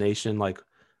hallucination, like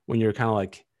when you're kind of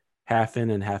like half in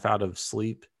and half out of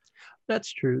sleep.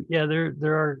 That's true. Yeah, there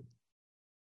are.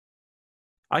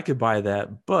 I could buy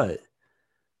that, but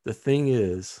the thing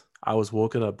is, I was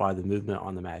woken up by the movement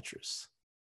on the mattress.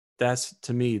 That's,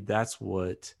 to me, that's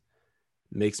what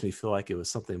makes me feel like it was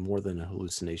something more than a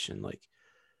hallucination.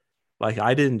 Like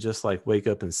I didn't just like wake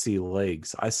up and see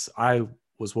legs. I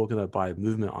was woken up by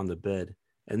movement on the bed,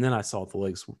 and then I saw the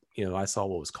legs. I saw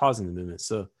what was causing the movement.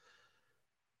 So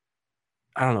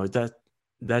I don't know,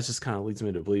 that just kind of leads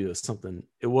me to believe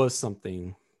it was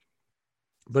something,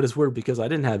 but it's weird because I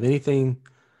didn't have anything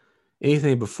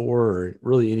before or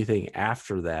really anything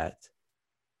after that.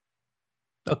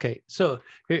 Okay, so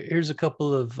here's a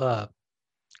couple of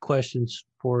questions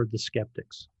for the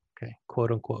skeptics. Okay,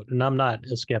 quote unquote. And I'm not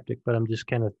a skeptic, but I'm just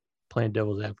kind of playing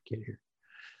devil's advocate here.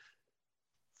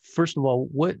 First of all,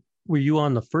 what were you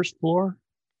on the first floor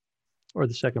or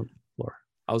the second floor?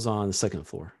 I was on the second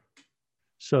floor.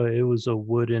 So it was a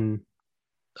wooden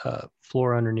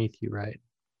floor underneath you, right?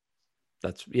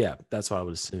 That's what I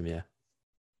would assume. Yeah.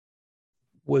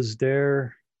 Was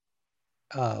there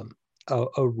a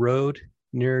road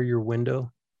near your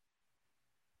window?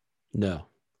 No.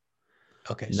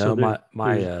 Okay, so No,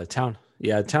 my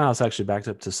townhouse actually backed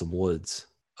up to some woods.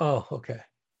 Oh, okay.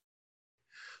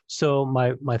 So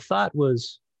my thought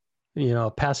was,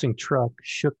 a passing truck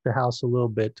shook the house a little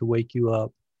bit to wake you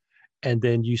up, and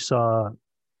then you saw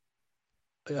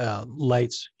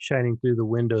lights shining through the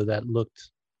window that looked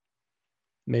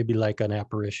maybe like an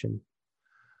apparition.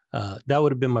 That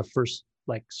would have been my first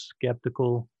like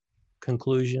skeptical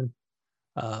conclusion.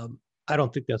 I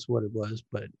don't think that's what it was,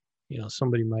 but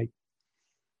somebody might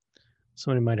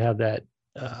have that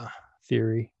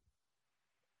theory,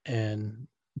 and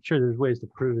I'm sure there's ways to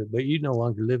prove it. But you no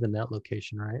longer live in that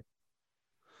location, right?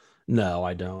 No,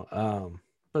 I don't.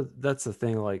 But that's the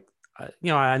thing. Like,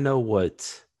 I know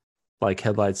what like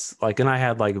headlights like, and I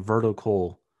had like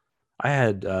I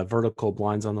had vertical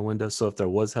blinds on the window. So if there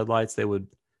was headlights, you would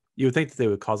think that they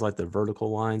would cause like the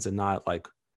vertical lines and not like,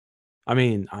 I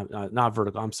mean, not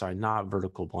vertical. I'm sorry, not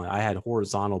vertical blind. I had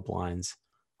horizontal blinds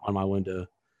on my window.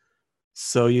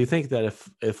 So you think that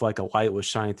if like a light was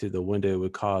shining through the window, it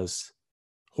would cause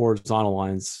horizontal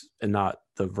lines and not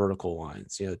the vertical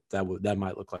lines. That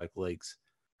might look like legs.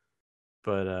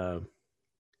 But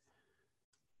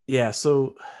yeah.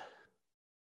 So,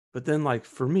 but then like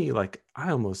for me, like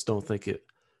I almost don't think it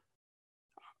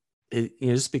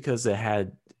just because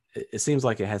it seems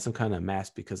like it had some kind of mass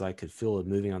because I could feel it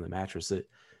moving on the mattress. It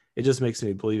just makes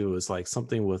me believe it was like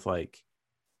something with like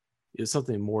it was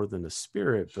something more than a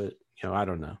spirit, but I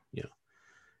don't know.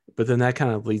 But then that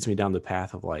kind of leads me down the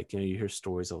path of like, you hear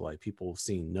stories of like people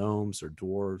seeing gnomes or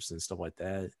dwarves and stuff like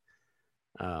that.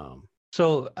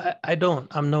 So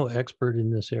I'm no expert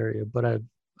in this area, but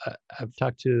I've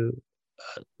talked to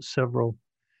several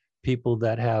people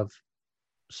that have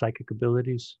psychic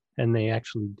abilities, and they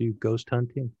actually do ghost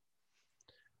hunting.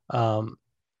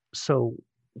 So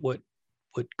what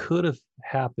could have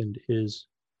happened is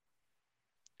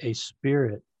a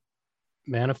spirit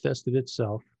manifested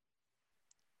itself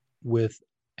with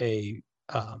a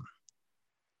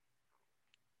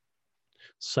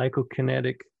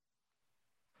psychokinetic,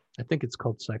 I think it's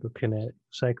called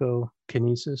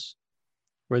psychokinesis,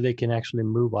 where they can actually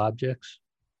move objects.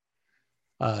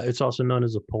 It's also known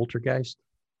as a poltergeist.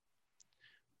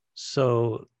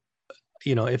 So,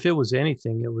 if it was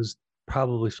anything, it was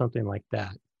probably something like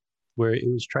that, where it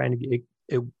was trying to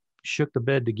it shook the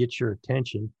bed to get your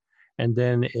attention, and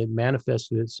then it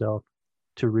manifested itself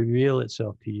to reveal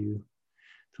itself to you,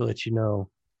 to let you know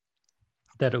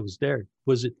that it was there.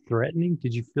 Was it threatening?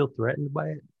 Did you feel threatened by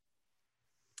it?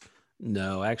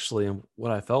 No, actually,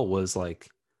 what I felt was like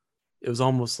it was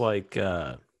almost like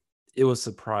it was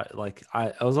surprised. Like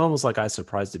I was almost like I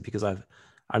surprised it because I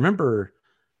remember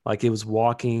like it was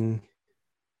walking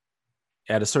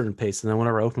at a certain pace, and then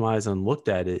whenever I opened my eyes and looked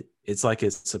at it, it's like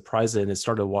it surprised it, and it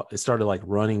started like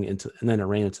running into, and then it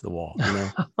ran into the wall.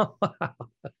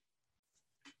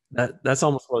 That's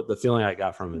almost what the feeling I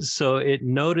got from it. So it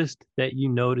noticed that you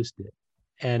noticed it,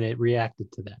 and it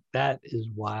reacted to that. That is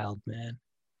wild, man.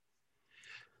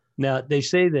 Now they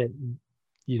say that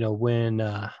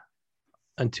when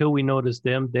until we notice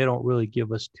them, they don't really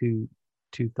give us two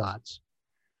thoughts.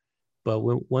 But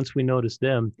once we notice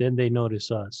them, then they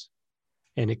notice us,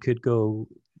 and it could go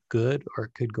good or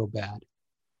it could go bad.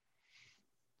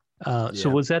 So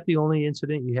Yeah. was that the only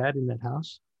incident you had in that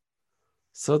house?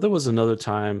 So there was another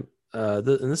time, and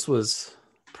this was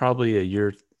probably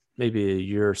maybe a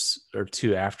year or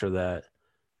two after that.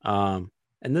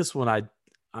 And this one,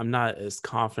 I'm not as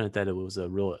confident that it was a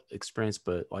real experience,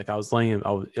 but like I was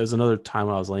it was another time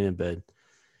when I was laying in bed,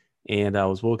 and I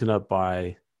was woken up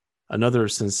by another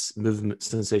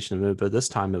sensation of movement, but this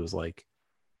time it was like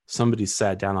somebody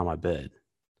sat down on my bed.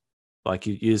 Like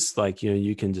you just like,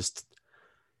 you can just,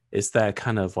 it's that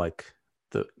kind of like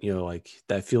like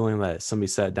that feeling that somebody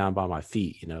sat down by my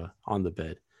feet, on the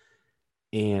bed.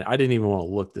 And I didn't even want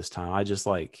to look this time. I just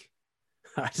like,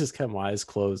 I just kept my eyes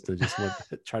closed and just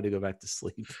tried to go back to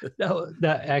sleep.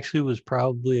 That actually was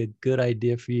probably a good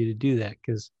idea for you to do that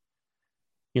because,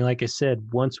 like I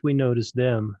said, once we notice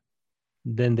them,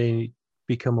 then they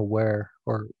become aware,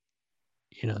 or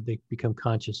they become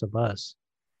conscious of us,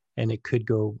 and it could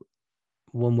go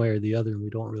one way or the other, and we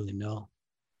don't really know.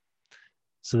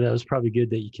 So that was probably good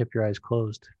that you kept your eyes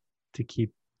closed to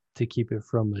keep it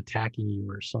from attacking you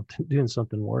or something, doing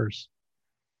something worse.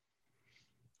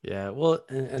 Yeah, well,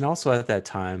 and also at that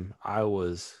time, I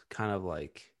was kind of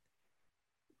like,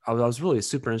 I was really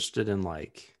super interested in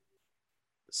like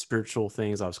spiritual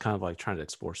things. I was kind of like trying to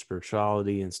explore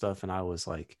spirituality and stuff, and I was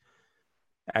like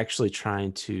actually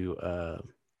trying to.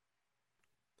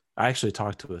 I actually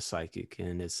talked to a psychic,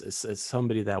 and it's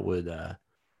somebody that would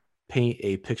paint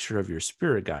a picture of your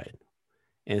spirit guide.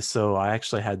 And so I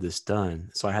actually had this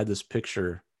done. So I had this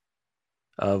picture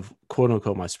of quote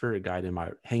unquote my spirit guide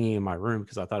hanging in my room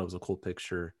because I thought it was a cool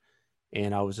picture.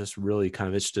 And I was just really kind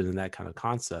of interested in that kind of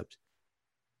concept.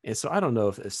 And so I don't know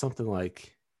if it's something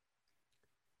like,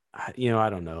 I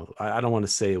don't know. I don't want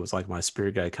to say it was like my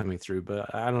spirit guide coming through,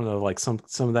 but I don't know, like some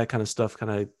of that kind of stuff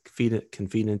kind of can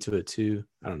feed into it too.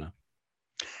 I don't know.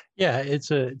 Yeah,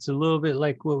 it's a little bit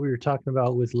like what we were talking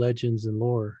about with legends and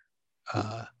lore.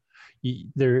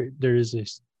 There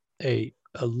is a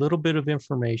little bit of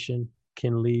information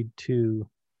can lead to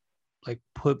like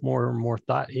put more and more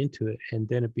thought into it, and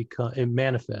then it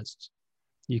manifests.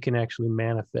 You can actually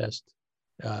manifest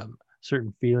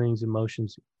certain feelings,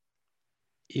 emotions,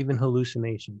 even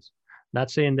hallucinations. Not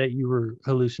saying that you were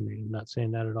hallucinating, not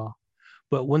saying that at all.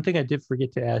 But one thing I did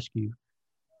forget to ask you,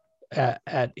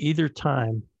 at either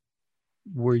time,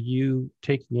 were you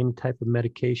taking any type of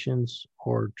medications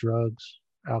or drugs,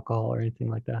 alcohol, or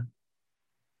anything like that?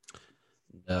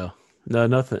 No, no,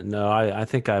 nothing. No, I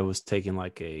think I was taking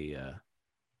like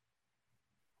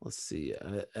let's see,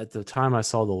 at the time I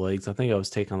saw the legs, I think I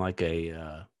was taking like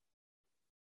it's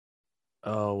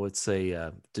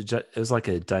it was like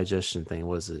a digestion thing.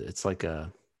 Was it? It's like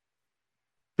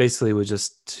basically it was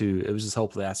just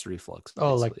help with acid reflux.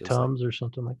 Oh, like Basically, it was like, Tums or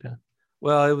something like that.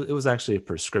 well, it was actually a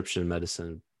prescription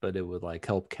medicine, but it would like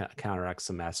help counteract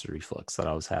some acid reflux that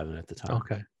I was having at the time.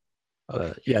 Okay. Okay.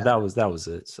 But yeah, Yeah. that was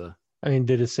it. So I mean,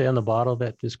 did it say on the bottle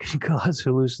that this can cause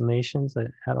hallucinations? I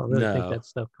don't really think no, that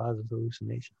stuff causes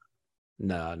hallucinations.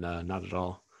 no, not at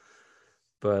all.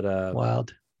 But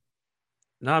Wild.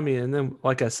 no, I mean, and then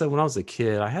like I said, when I was a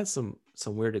kid, I had some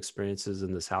weird experiences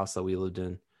in this house that we lived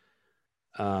in.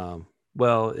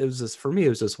 Well, it was just for me, it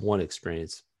was just one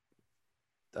experience,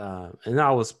 and I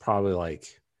was probably like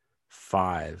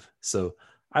 5. So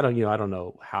I don't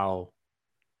know how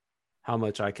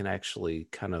much I can actually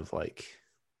kind of like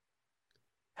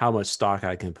how much stock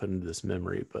I can put into this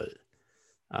memory,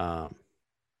 um,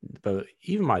 but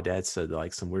even my dad said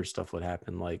like some weird stuff would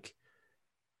happen, like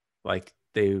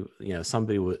they,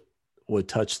 somebody would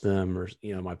touch them, or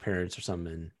my parents or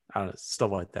something, and I don't know, stuff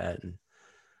like that. And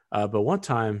but one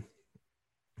time,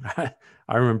 I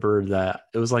remember that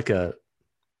it was like I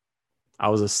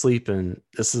was asleep, and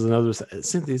this is another.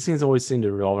 These things always seem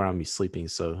to revolve around me sleeping,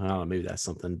 so I don't know, maybe that's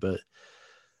something. But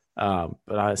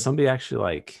somebody actually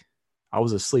like I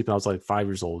was asleep and I was like 5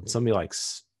 years old, and somebody like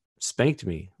spanked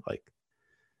me like,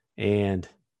 and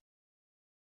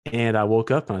I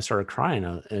woke up and I started crying,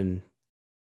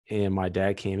 and my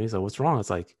dad came. He's like, "What's wrong?" I was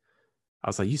like,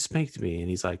 "You spanked me," and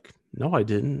he's like, "No, I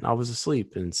didn't. I was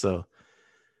asleep." And so,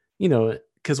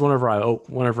 because whenever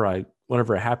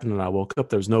it happened and I woke up,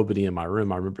 there was nobody in my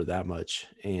room. I remember that much.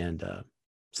 And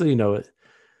so,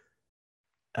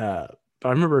 uh, but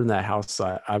I remember in that house,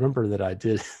 I remember that I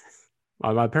did.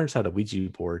 My parents had a Ouija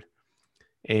board,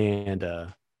 and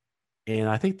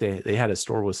I think they had a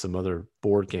store with some other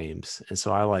board games. And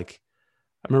so I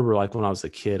remember like when I was a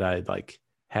kid, I like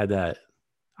had that.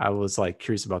 I was like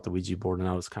curious about the Ouija board, and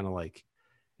I was kind of like,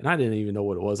 and I didn't even know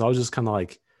what it was. I was just kind of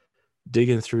like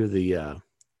digging through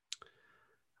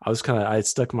I had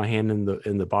stuck my hand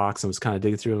in the box and was kind of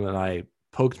digging through them, and I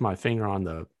poked my finger on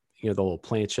the little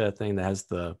planchette thing that has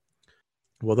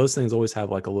those things always have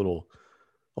like a little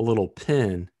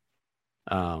pin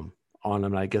on them.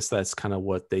 And I guess that's kind of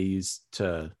what they use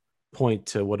to point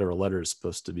to whatever letter is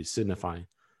supposed to be signifying.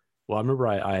 Well, I remember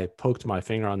I poked my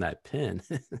finger on that pin.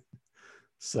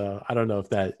 So I don't know if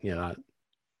that,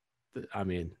 I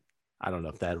mean, I don't know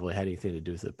if that really had anything to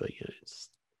do with it, but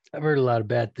I've heard a lot of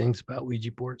bad things about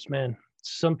Ouija boards, man.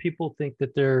 Some people think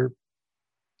that they're,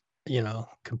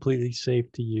 completely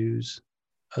safe to use.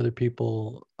 Other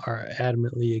people are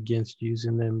adamantly against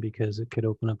using them because it could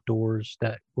open up doors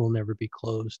that will never be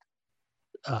closed.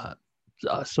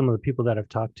 Some of the people that I've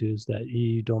talked to is that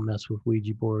you don't mess with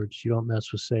Ouija boards, you don't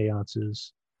mess with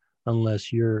seances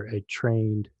unless you're a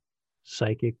trained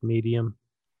psychic medium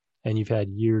and you've had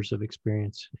years of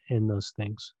experience in those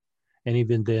things. And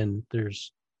even then,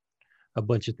 there's a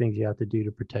bunch of things you have to do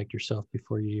to protect yourself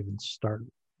before you even start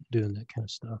doing that kind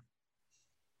of stuff.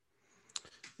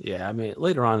 Yeah, I mean,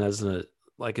 later on,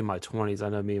 like in my 20s, I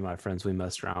know me and my friends, we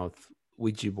messed around with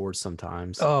Ouija boards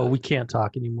sometimes. Oh, we can't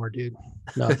talk anymore, dude.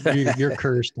 No, you're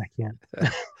cursed. I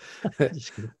can't.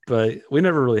 Just kidding. But we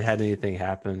never really had anything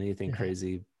happen, anything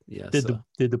crazy. Yeah. Did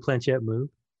the planchette move?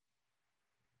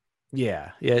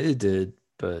 Yeah, it did.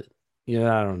 But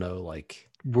I don't know. Like,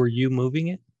 were you moving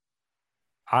it?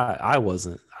 I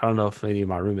wasn't. I don't know if any of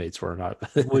my roommates were or not.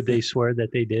 Would they swear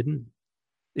that they didn't?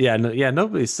 Yeah,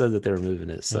 nobody said that they were moving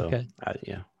it. So okay.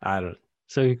 I don't.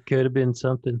 So it could have been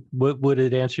something. Would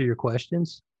it answer your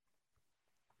questions?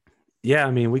 Yeah,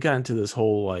 I mean, we got into this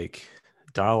whole like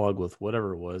dialogue with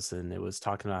whatever it was, and it was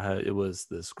talking about how it was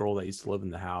this girl that used to live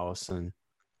in the house, and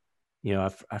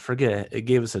I forget, it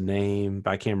gave us a name,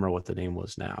 but I can't remember what the name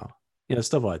was now.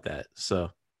 Stuff like that. So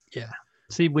yeah.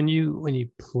 See, when you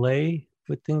play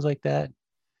with things like that,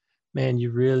 man,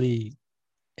 you really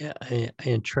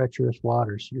in treacherous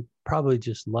waters. You're probably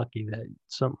just lucky that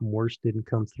something worse didn't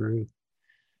come through.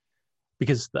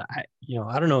 Because I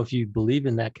don't know if you believe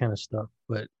in that kind of stuff,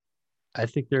 but I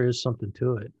think there is something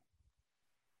to it.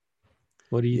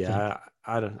 What do you think?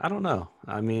 I don't know.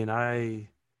 I mean, I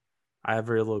have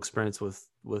very little experience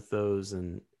with those,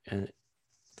 and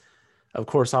of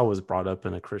course I was brought up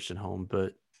in a Christian home,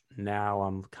 but now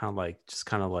I'm kind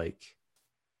of like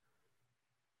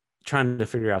trying to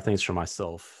figure out things for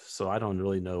myself. So I don't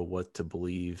really know what to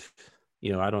believe.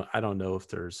 I don't know if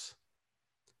there's,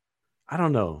 I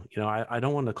don't know. I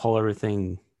don't want to call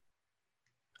everything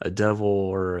a devil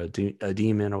or a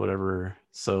demon or whatever.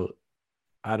 So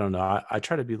I don't know. I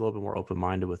try to be a little bit more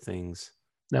open-minded with things.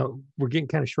 Now we're getting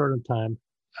kind of short on time,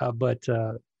 but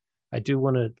I do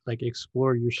want to like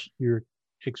explore your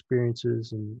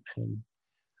experiences and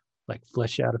like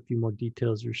flesh out a few more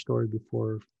details of your story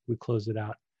before we close it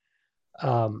out.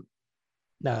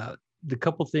 Now, the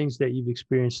couple things that you've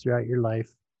experienced throughout your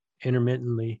life,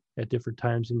 intermittently at different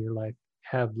times in your life,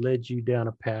 have led you down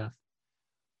a path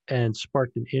and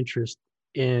sparked an interest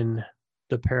in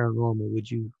the paranormal.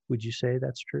 Would you say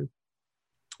that's true?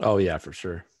 Oh yeah, for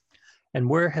sure. And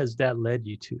where has that led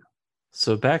you to?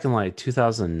 So back in like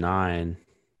 2009,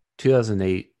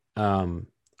 2008,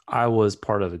 I was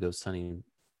part of a ghost hunting,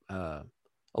 a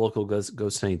local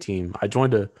ghost hunting team. I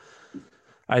joined a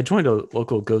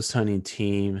local ghost hunting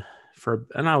team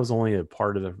and I was only a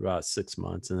part of it for about 6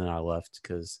 months, and then I left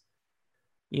because,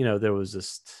 there was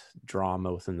just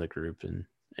drama within the group. And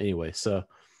anyway,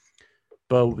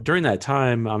 but during that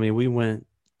time, I mean, we went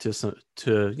to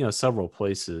several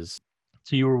places.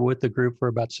 So you were with the group for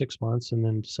about 6 months and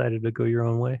then decided to go your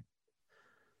own way?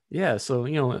 Yeah. So,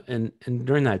 and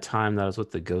during that time that I was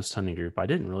with the ghost hunting group, I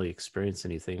didn't really experience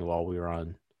anything while we were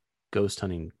on ghost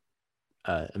hunting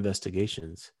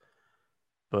investigations.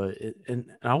 But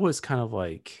and I was kind of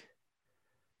like,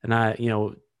 and I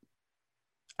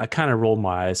kind of rolled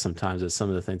my eyes sometimes at some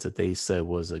of the things that they said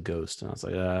was a ghost. And I was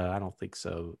like, I don't think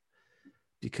so.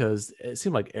 Because it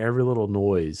seemed like every little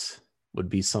noise would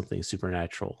be something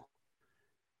supernatural.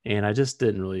 And I just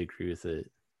didn't really agree with it.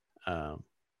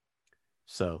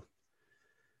 So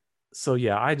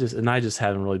yeah, I just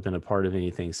haven't really been a part of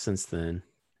anything since then,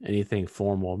 anything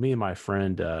formal. Me and my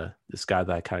friend, this guy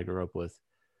that I kind of grew up with,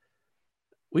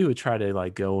 we would try to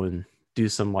like go and do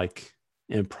some like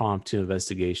impromptu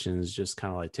investigations, just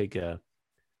kind of like take a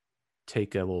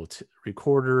little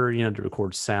recorder, to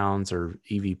record sounds or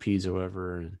EVPs or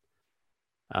whatever,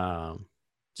 and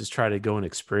just try to go and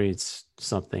experience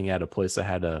something at a place that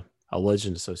had a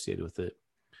legend associated with it.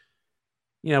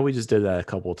 We just did that a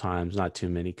couple of times, not too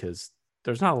many, because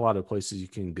there's not a lot of places you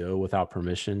can go without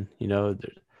permission.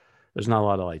 There's not a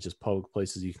lot of like just public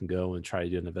places you can go and try to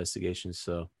do an investigation.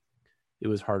 So it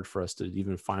was hard for us to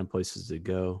even find places to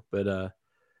go. But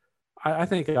I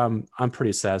think I'm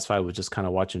pretty satisfied with just kind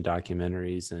of watching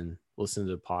documentaries and listening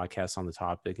to podcasts on the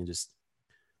topic and just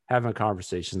having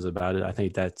conversations about it. I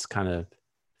think that's kind of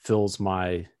fills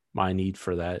my need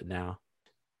for that now.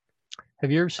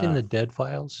 Have you ever seen Uh, the Dead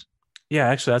Files? yeah,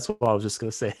 actually, that's what I was just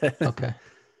gonna say. Okay.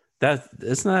 That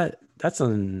it's not. That's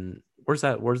on. Where's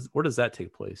that? Where does that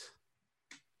take place?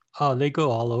 Oh, they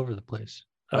go all over the place.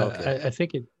 Oh, okay. I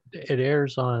think it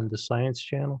airs on the Science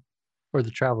Channel or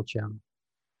the Travel Channel.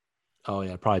 Oh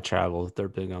yeah, probably travel. They're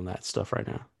big on that stuff right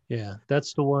now. Yeah,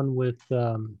 that's the one with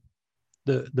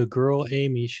the girl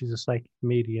Amy. She's a psychic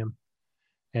medium,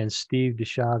 and Steve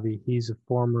DeShavi. He's a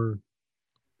former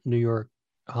New York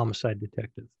homicide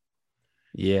detective.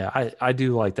 Yeah, I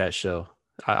do like that show.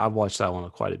 I've watched that one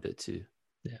quite a bit too.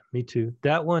 Yeah, me too.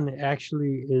 That one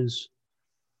actually is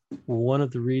one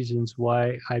of the reasons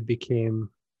why I became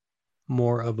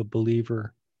more of a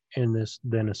believer in this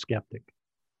than a skeptic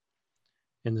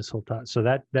in this whole time. So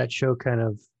that show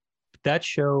that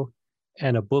show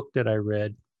and a book that I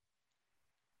read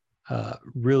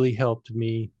really helped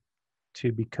me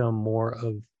to become more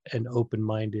of an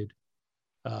open-minded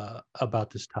about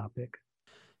this topic.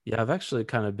 Yeah, I've actually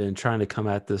kind of been trying to come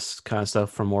at this kind of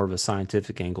stuff from more of a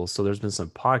scientific angle. So there's been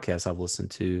some podcasts I've listened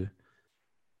to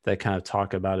that kind of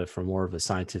talk about it from more of a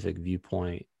scientific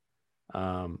viewpoint.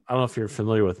 I don't know if you're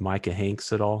familiar with Micah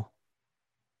Hanks at all.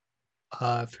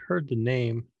 I've heard the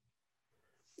name.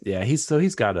 Yeah, he's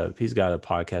got a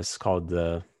podcast called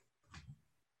the.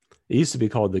 It used to be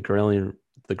called the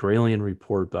Gralian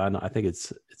Report, but I think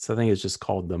I think it's just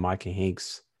called the Micah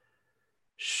Hanks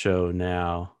Show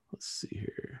now. Let's see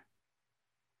here.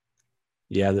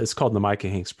 Yeah, it's called the Micah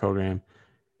Hanks Program,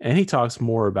 and he talks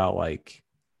more about like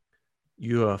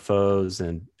UFOs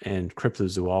and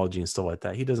cryptozoology and stuff like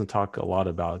that. He doesn't talk a lot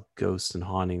about ghosts and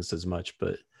hauntings as much,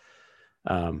 but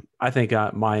I think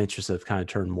my interests have kind of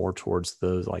turned more towards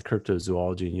those like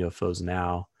cryptozoology and UFOs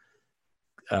now,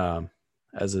 um,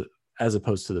 as a as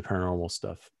opposed to the paranormal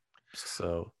stuff.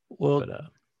 So, Well, but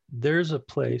there's a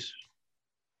place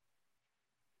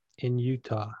in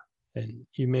Utah, and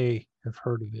you may have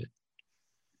heard of it,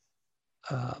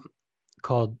 um,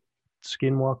 called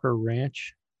Skinwalker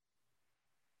Ranch.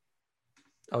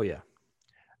 oh yeah,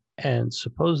 And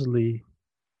supposedly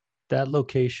that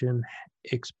location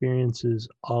experiences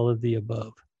all of the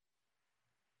above.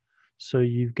 So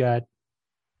you've got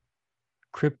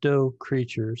crypto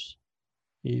creatures,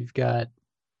 you've got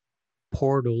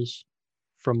portals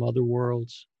from other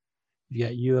worlds, you've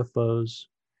got UFOs,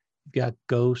 you've got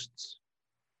ghosts,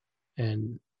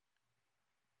 and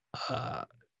uh,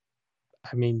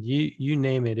 I mean, you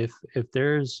name it. If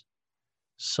there's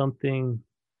something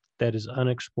that is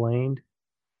unexplained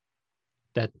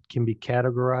that can be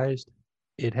categorized,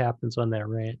 it happens on that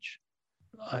ranch.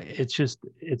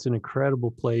 It's an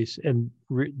incredible place, and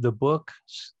the book,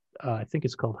 I think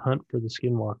it's called Hunt for the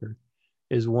Skinwalker,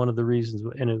 is one of the reasons,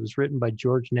 and it was written by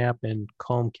George Knapp and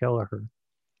Colm Kelleher.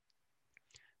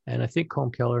 And I think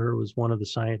Colm Kelleher was one of the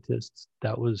scientists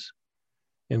that was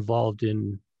involved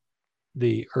in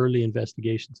the early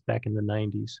investigations back in the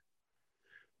 90s.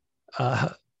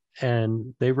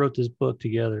 And they wrote this book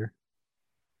together,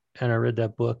 and I read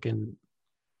that book, and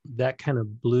that kind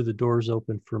of blew the doors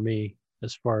open for me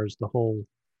as far as the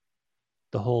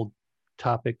whole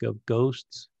topic of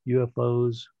ghosts,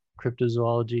 UFOs,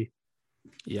 cryptozoology.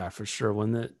 yeah, for sure.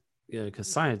 When the yeah, because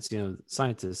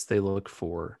scientists they look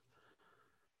for,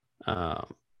 um,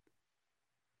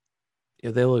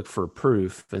 they look for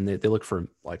proof and they look for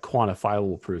like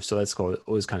quantifiable proof. So that's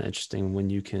always kind of interesting when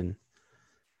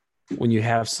you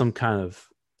have some kind of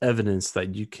evidence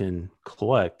that you can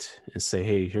collect and say,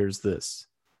 hey, here's this,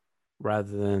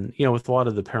 rather than, with a lot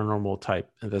of the paranormal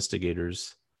type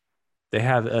investigators, they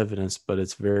have evidence, but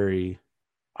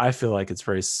I feel like it's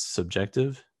very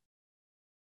subjective.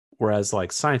 Whereas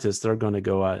like scientists, they're going to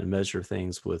go out and measure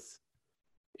things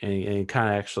and kind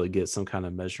of actually get some kind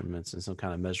of measurements and some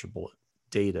kind of measurable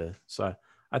data. So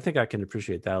I think I can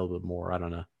appreciate that a little bit more. I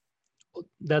don't know.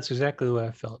 That's exactly what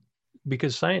I felt,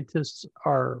 because scientists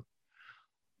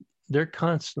they're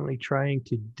constantly trying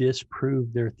to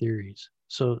disprove their theories.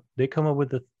 So they come up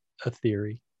with a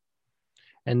theory,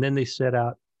 and then they set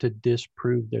out to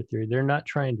disprove their theory. They're not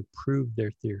trying to prove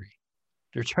their theory.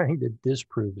 They're trying to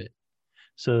disprove it.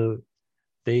 So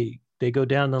they go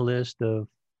down the list of,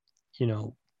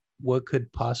 what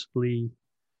could possibly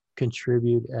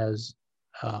contribute as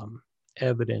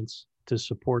evidence to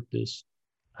support this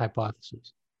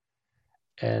hypothesis.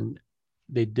 And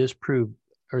they disprove,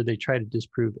 or they try to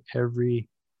disprove every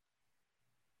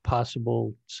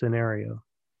possible scenario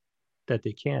that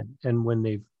they can. And when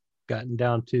they've gotten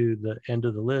down to the end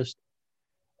of the list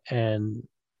and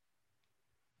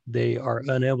they are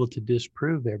unable to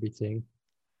disprove everything,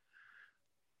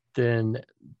 then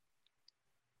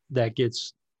that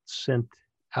gets sent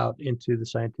out into the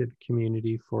scientific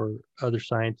community for other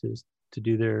scientists to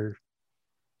do their,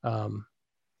 I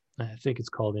think it's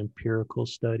called empirical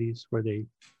studies, where they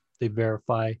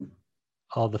verify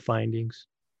all the findings,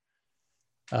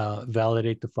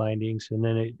 validate the findings, and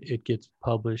then it gets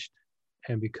published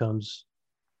and becomes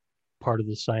part of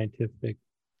the scientific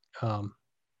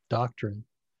doctrine.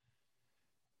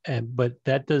 But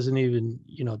that doesn't even,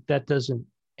 that doesn't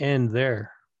end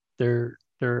there. There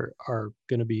are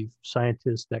going to be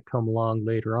scientists that come along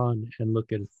later on and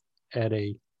look at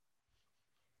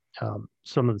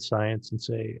some of the science and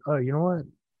say, oh, you know what?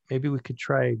 Maybe we could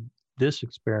try this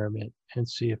experiment and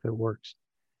see if it works.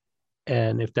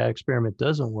 And if that experiment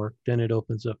doesn't work, then it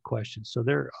opens up questions. So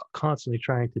they're constantly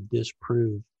trying to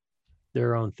disprove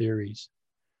their own theories,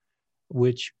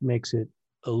 which makes it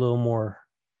a little more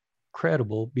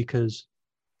credible, because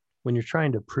when you're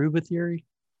trying to prove a theory,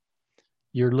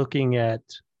 you're looking at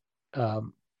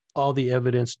all the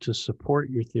evidence to support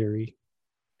your theory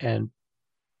and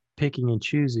picking and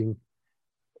choosing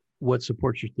what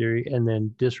supports your theory and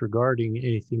then disregarding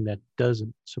anything that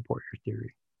doesn't support your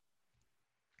theory.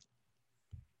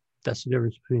 That's the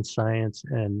difference between science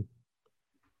and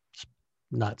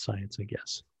not science, I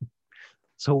guess.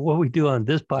 So what we do on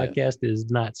this podcast is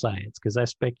not science, because I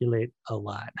speculate a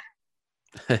lot.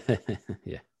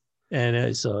 Yeah.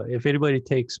 And so if anybody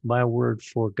takes my word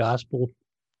for gospel,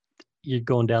 you're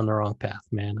going down the wrong path,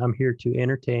 man. I'm here to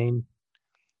entertain,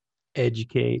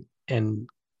 educate, and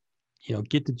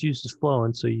get the juices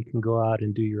flowing so you can go out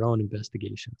and do your own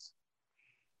investigations.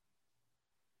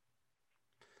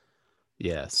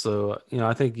 Yeah. So,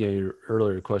 I think your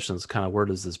earlier question is kind of, where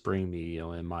does this bring me,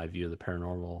 in my view of the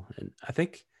paranormal? And I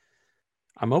think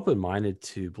I'm open-minded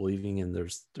to believing in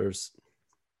there's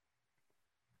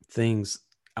things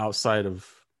outside of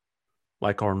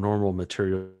like our normal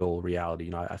material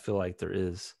reality. I feel like there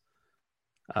is,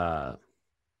 I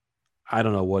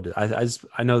don't know what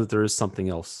I know that there is something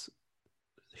else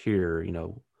here,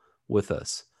 with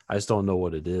us. I just don't know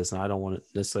what it is, and I don't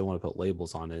necessarily want to put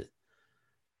labels on it.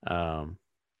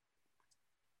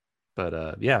 But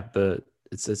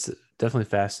it's definitely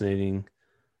fascinating.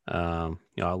 I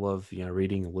love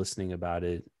reading and listening about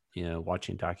it,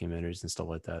 watching documentaries and stuff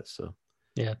like that. So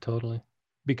yeah, totally.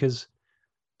 Because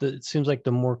it seems like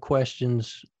the more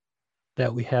questions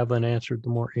that we have unanswered, the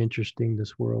more interesting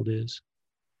this world is.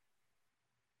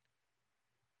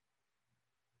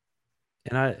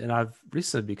 And I've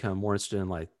recently become more interested in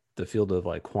like the field of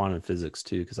like quantum physics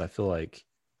too, because I feel like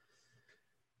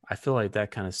that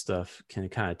kind of stuff can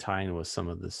kind of tie in with some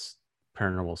of this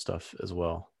paranormal stuff as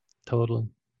well. Totally.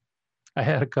 I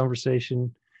had a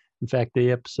conversation. In fact,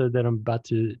 the episode that I'm about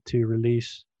to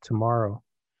release tomorrow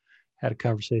had a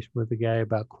conversation with a guy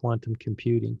about quantum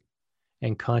computing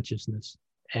and consciousness,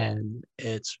 and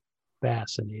it's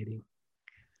fascinating.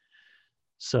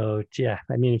 So yeah,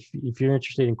 I mean, if you're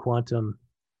interested in quantum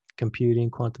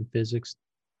computing, quantum physics,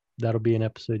 that'll be an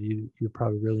episode you'll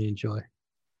probably really enjoy.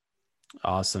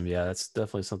 Awesome. Yeah, that's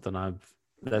definitely something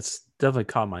that's definitely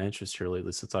caught my interest here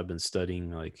lately, since I've been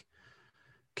studying like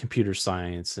computer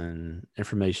science and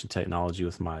information technology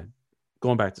with my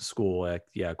going back to school. Like,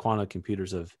 yeah, quantum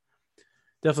computers have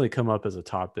definitely come up as a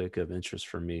topic of interest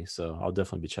for me. So I'll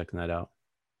definitely be checking that out.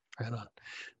 Right on.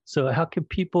 So how can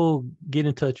people get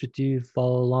in touch with you,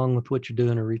 follow along with what you're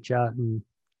doing, or reach out and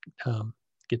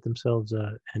get themselves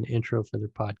an intro for their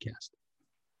podcast?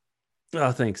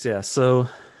 Oh, thanks. Yeah. So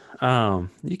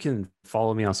you can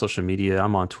follow me on social media.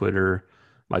 I'm on Twitter.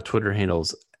 My Twitter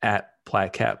handle's at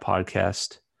Platcat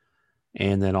Podcast.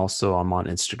 And then also I'm on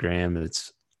Instagram.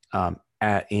 It's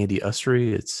at Andy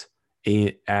Ussery. It's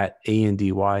at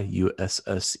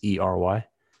ANDYUSSERY.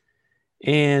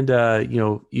 And,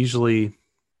 usually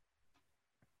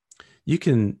you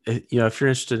can, if you're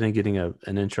interested in getting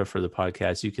an intro for the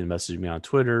podcast, you can message me on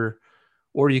Twitter,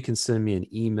 or you can send me an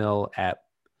email at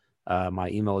my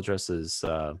email address is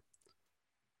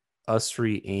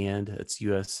usseryand, it's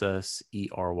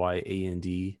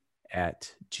USSERYAND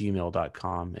at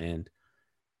gmail.com. And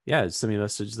yeah, send me a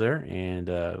message there, and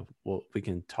we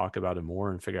can talk about it more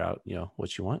and figure out,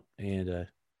 what you want. And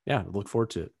yeah, look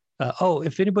forward to it.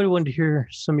 If anybody wanted to hear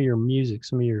some of your music,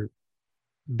 some of your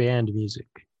band music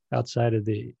outside of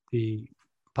the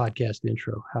podcast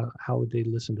intro, how would they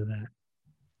listen to that?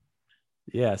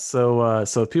 Yeah, so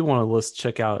if people want to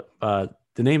check out the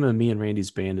name of me and Randy's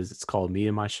band it's called Me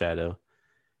and My Shadow,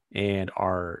 and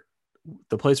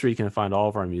the place where you can find all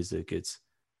of our music, it's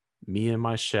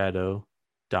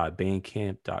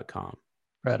meandmyshadow.bandcamp.com.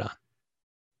 Right on.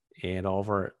 And all of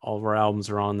our albums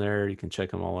are on there. You can check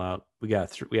them all out. We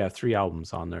have 3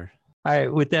 albums on there. All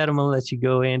right, with that, I'm gonna let you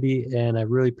go, Andy, and I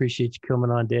really appreciate you coming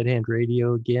on Dead Hand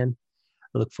Radio again.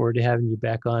 I look forward to having you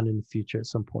back on in the future at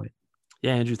some point.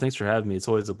 Yeah, Andrew, thanks for having me. It's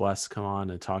always a blast to come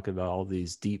on and talk about all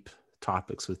these deep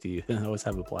topics with you. I always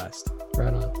have a blast.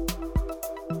 Right on.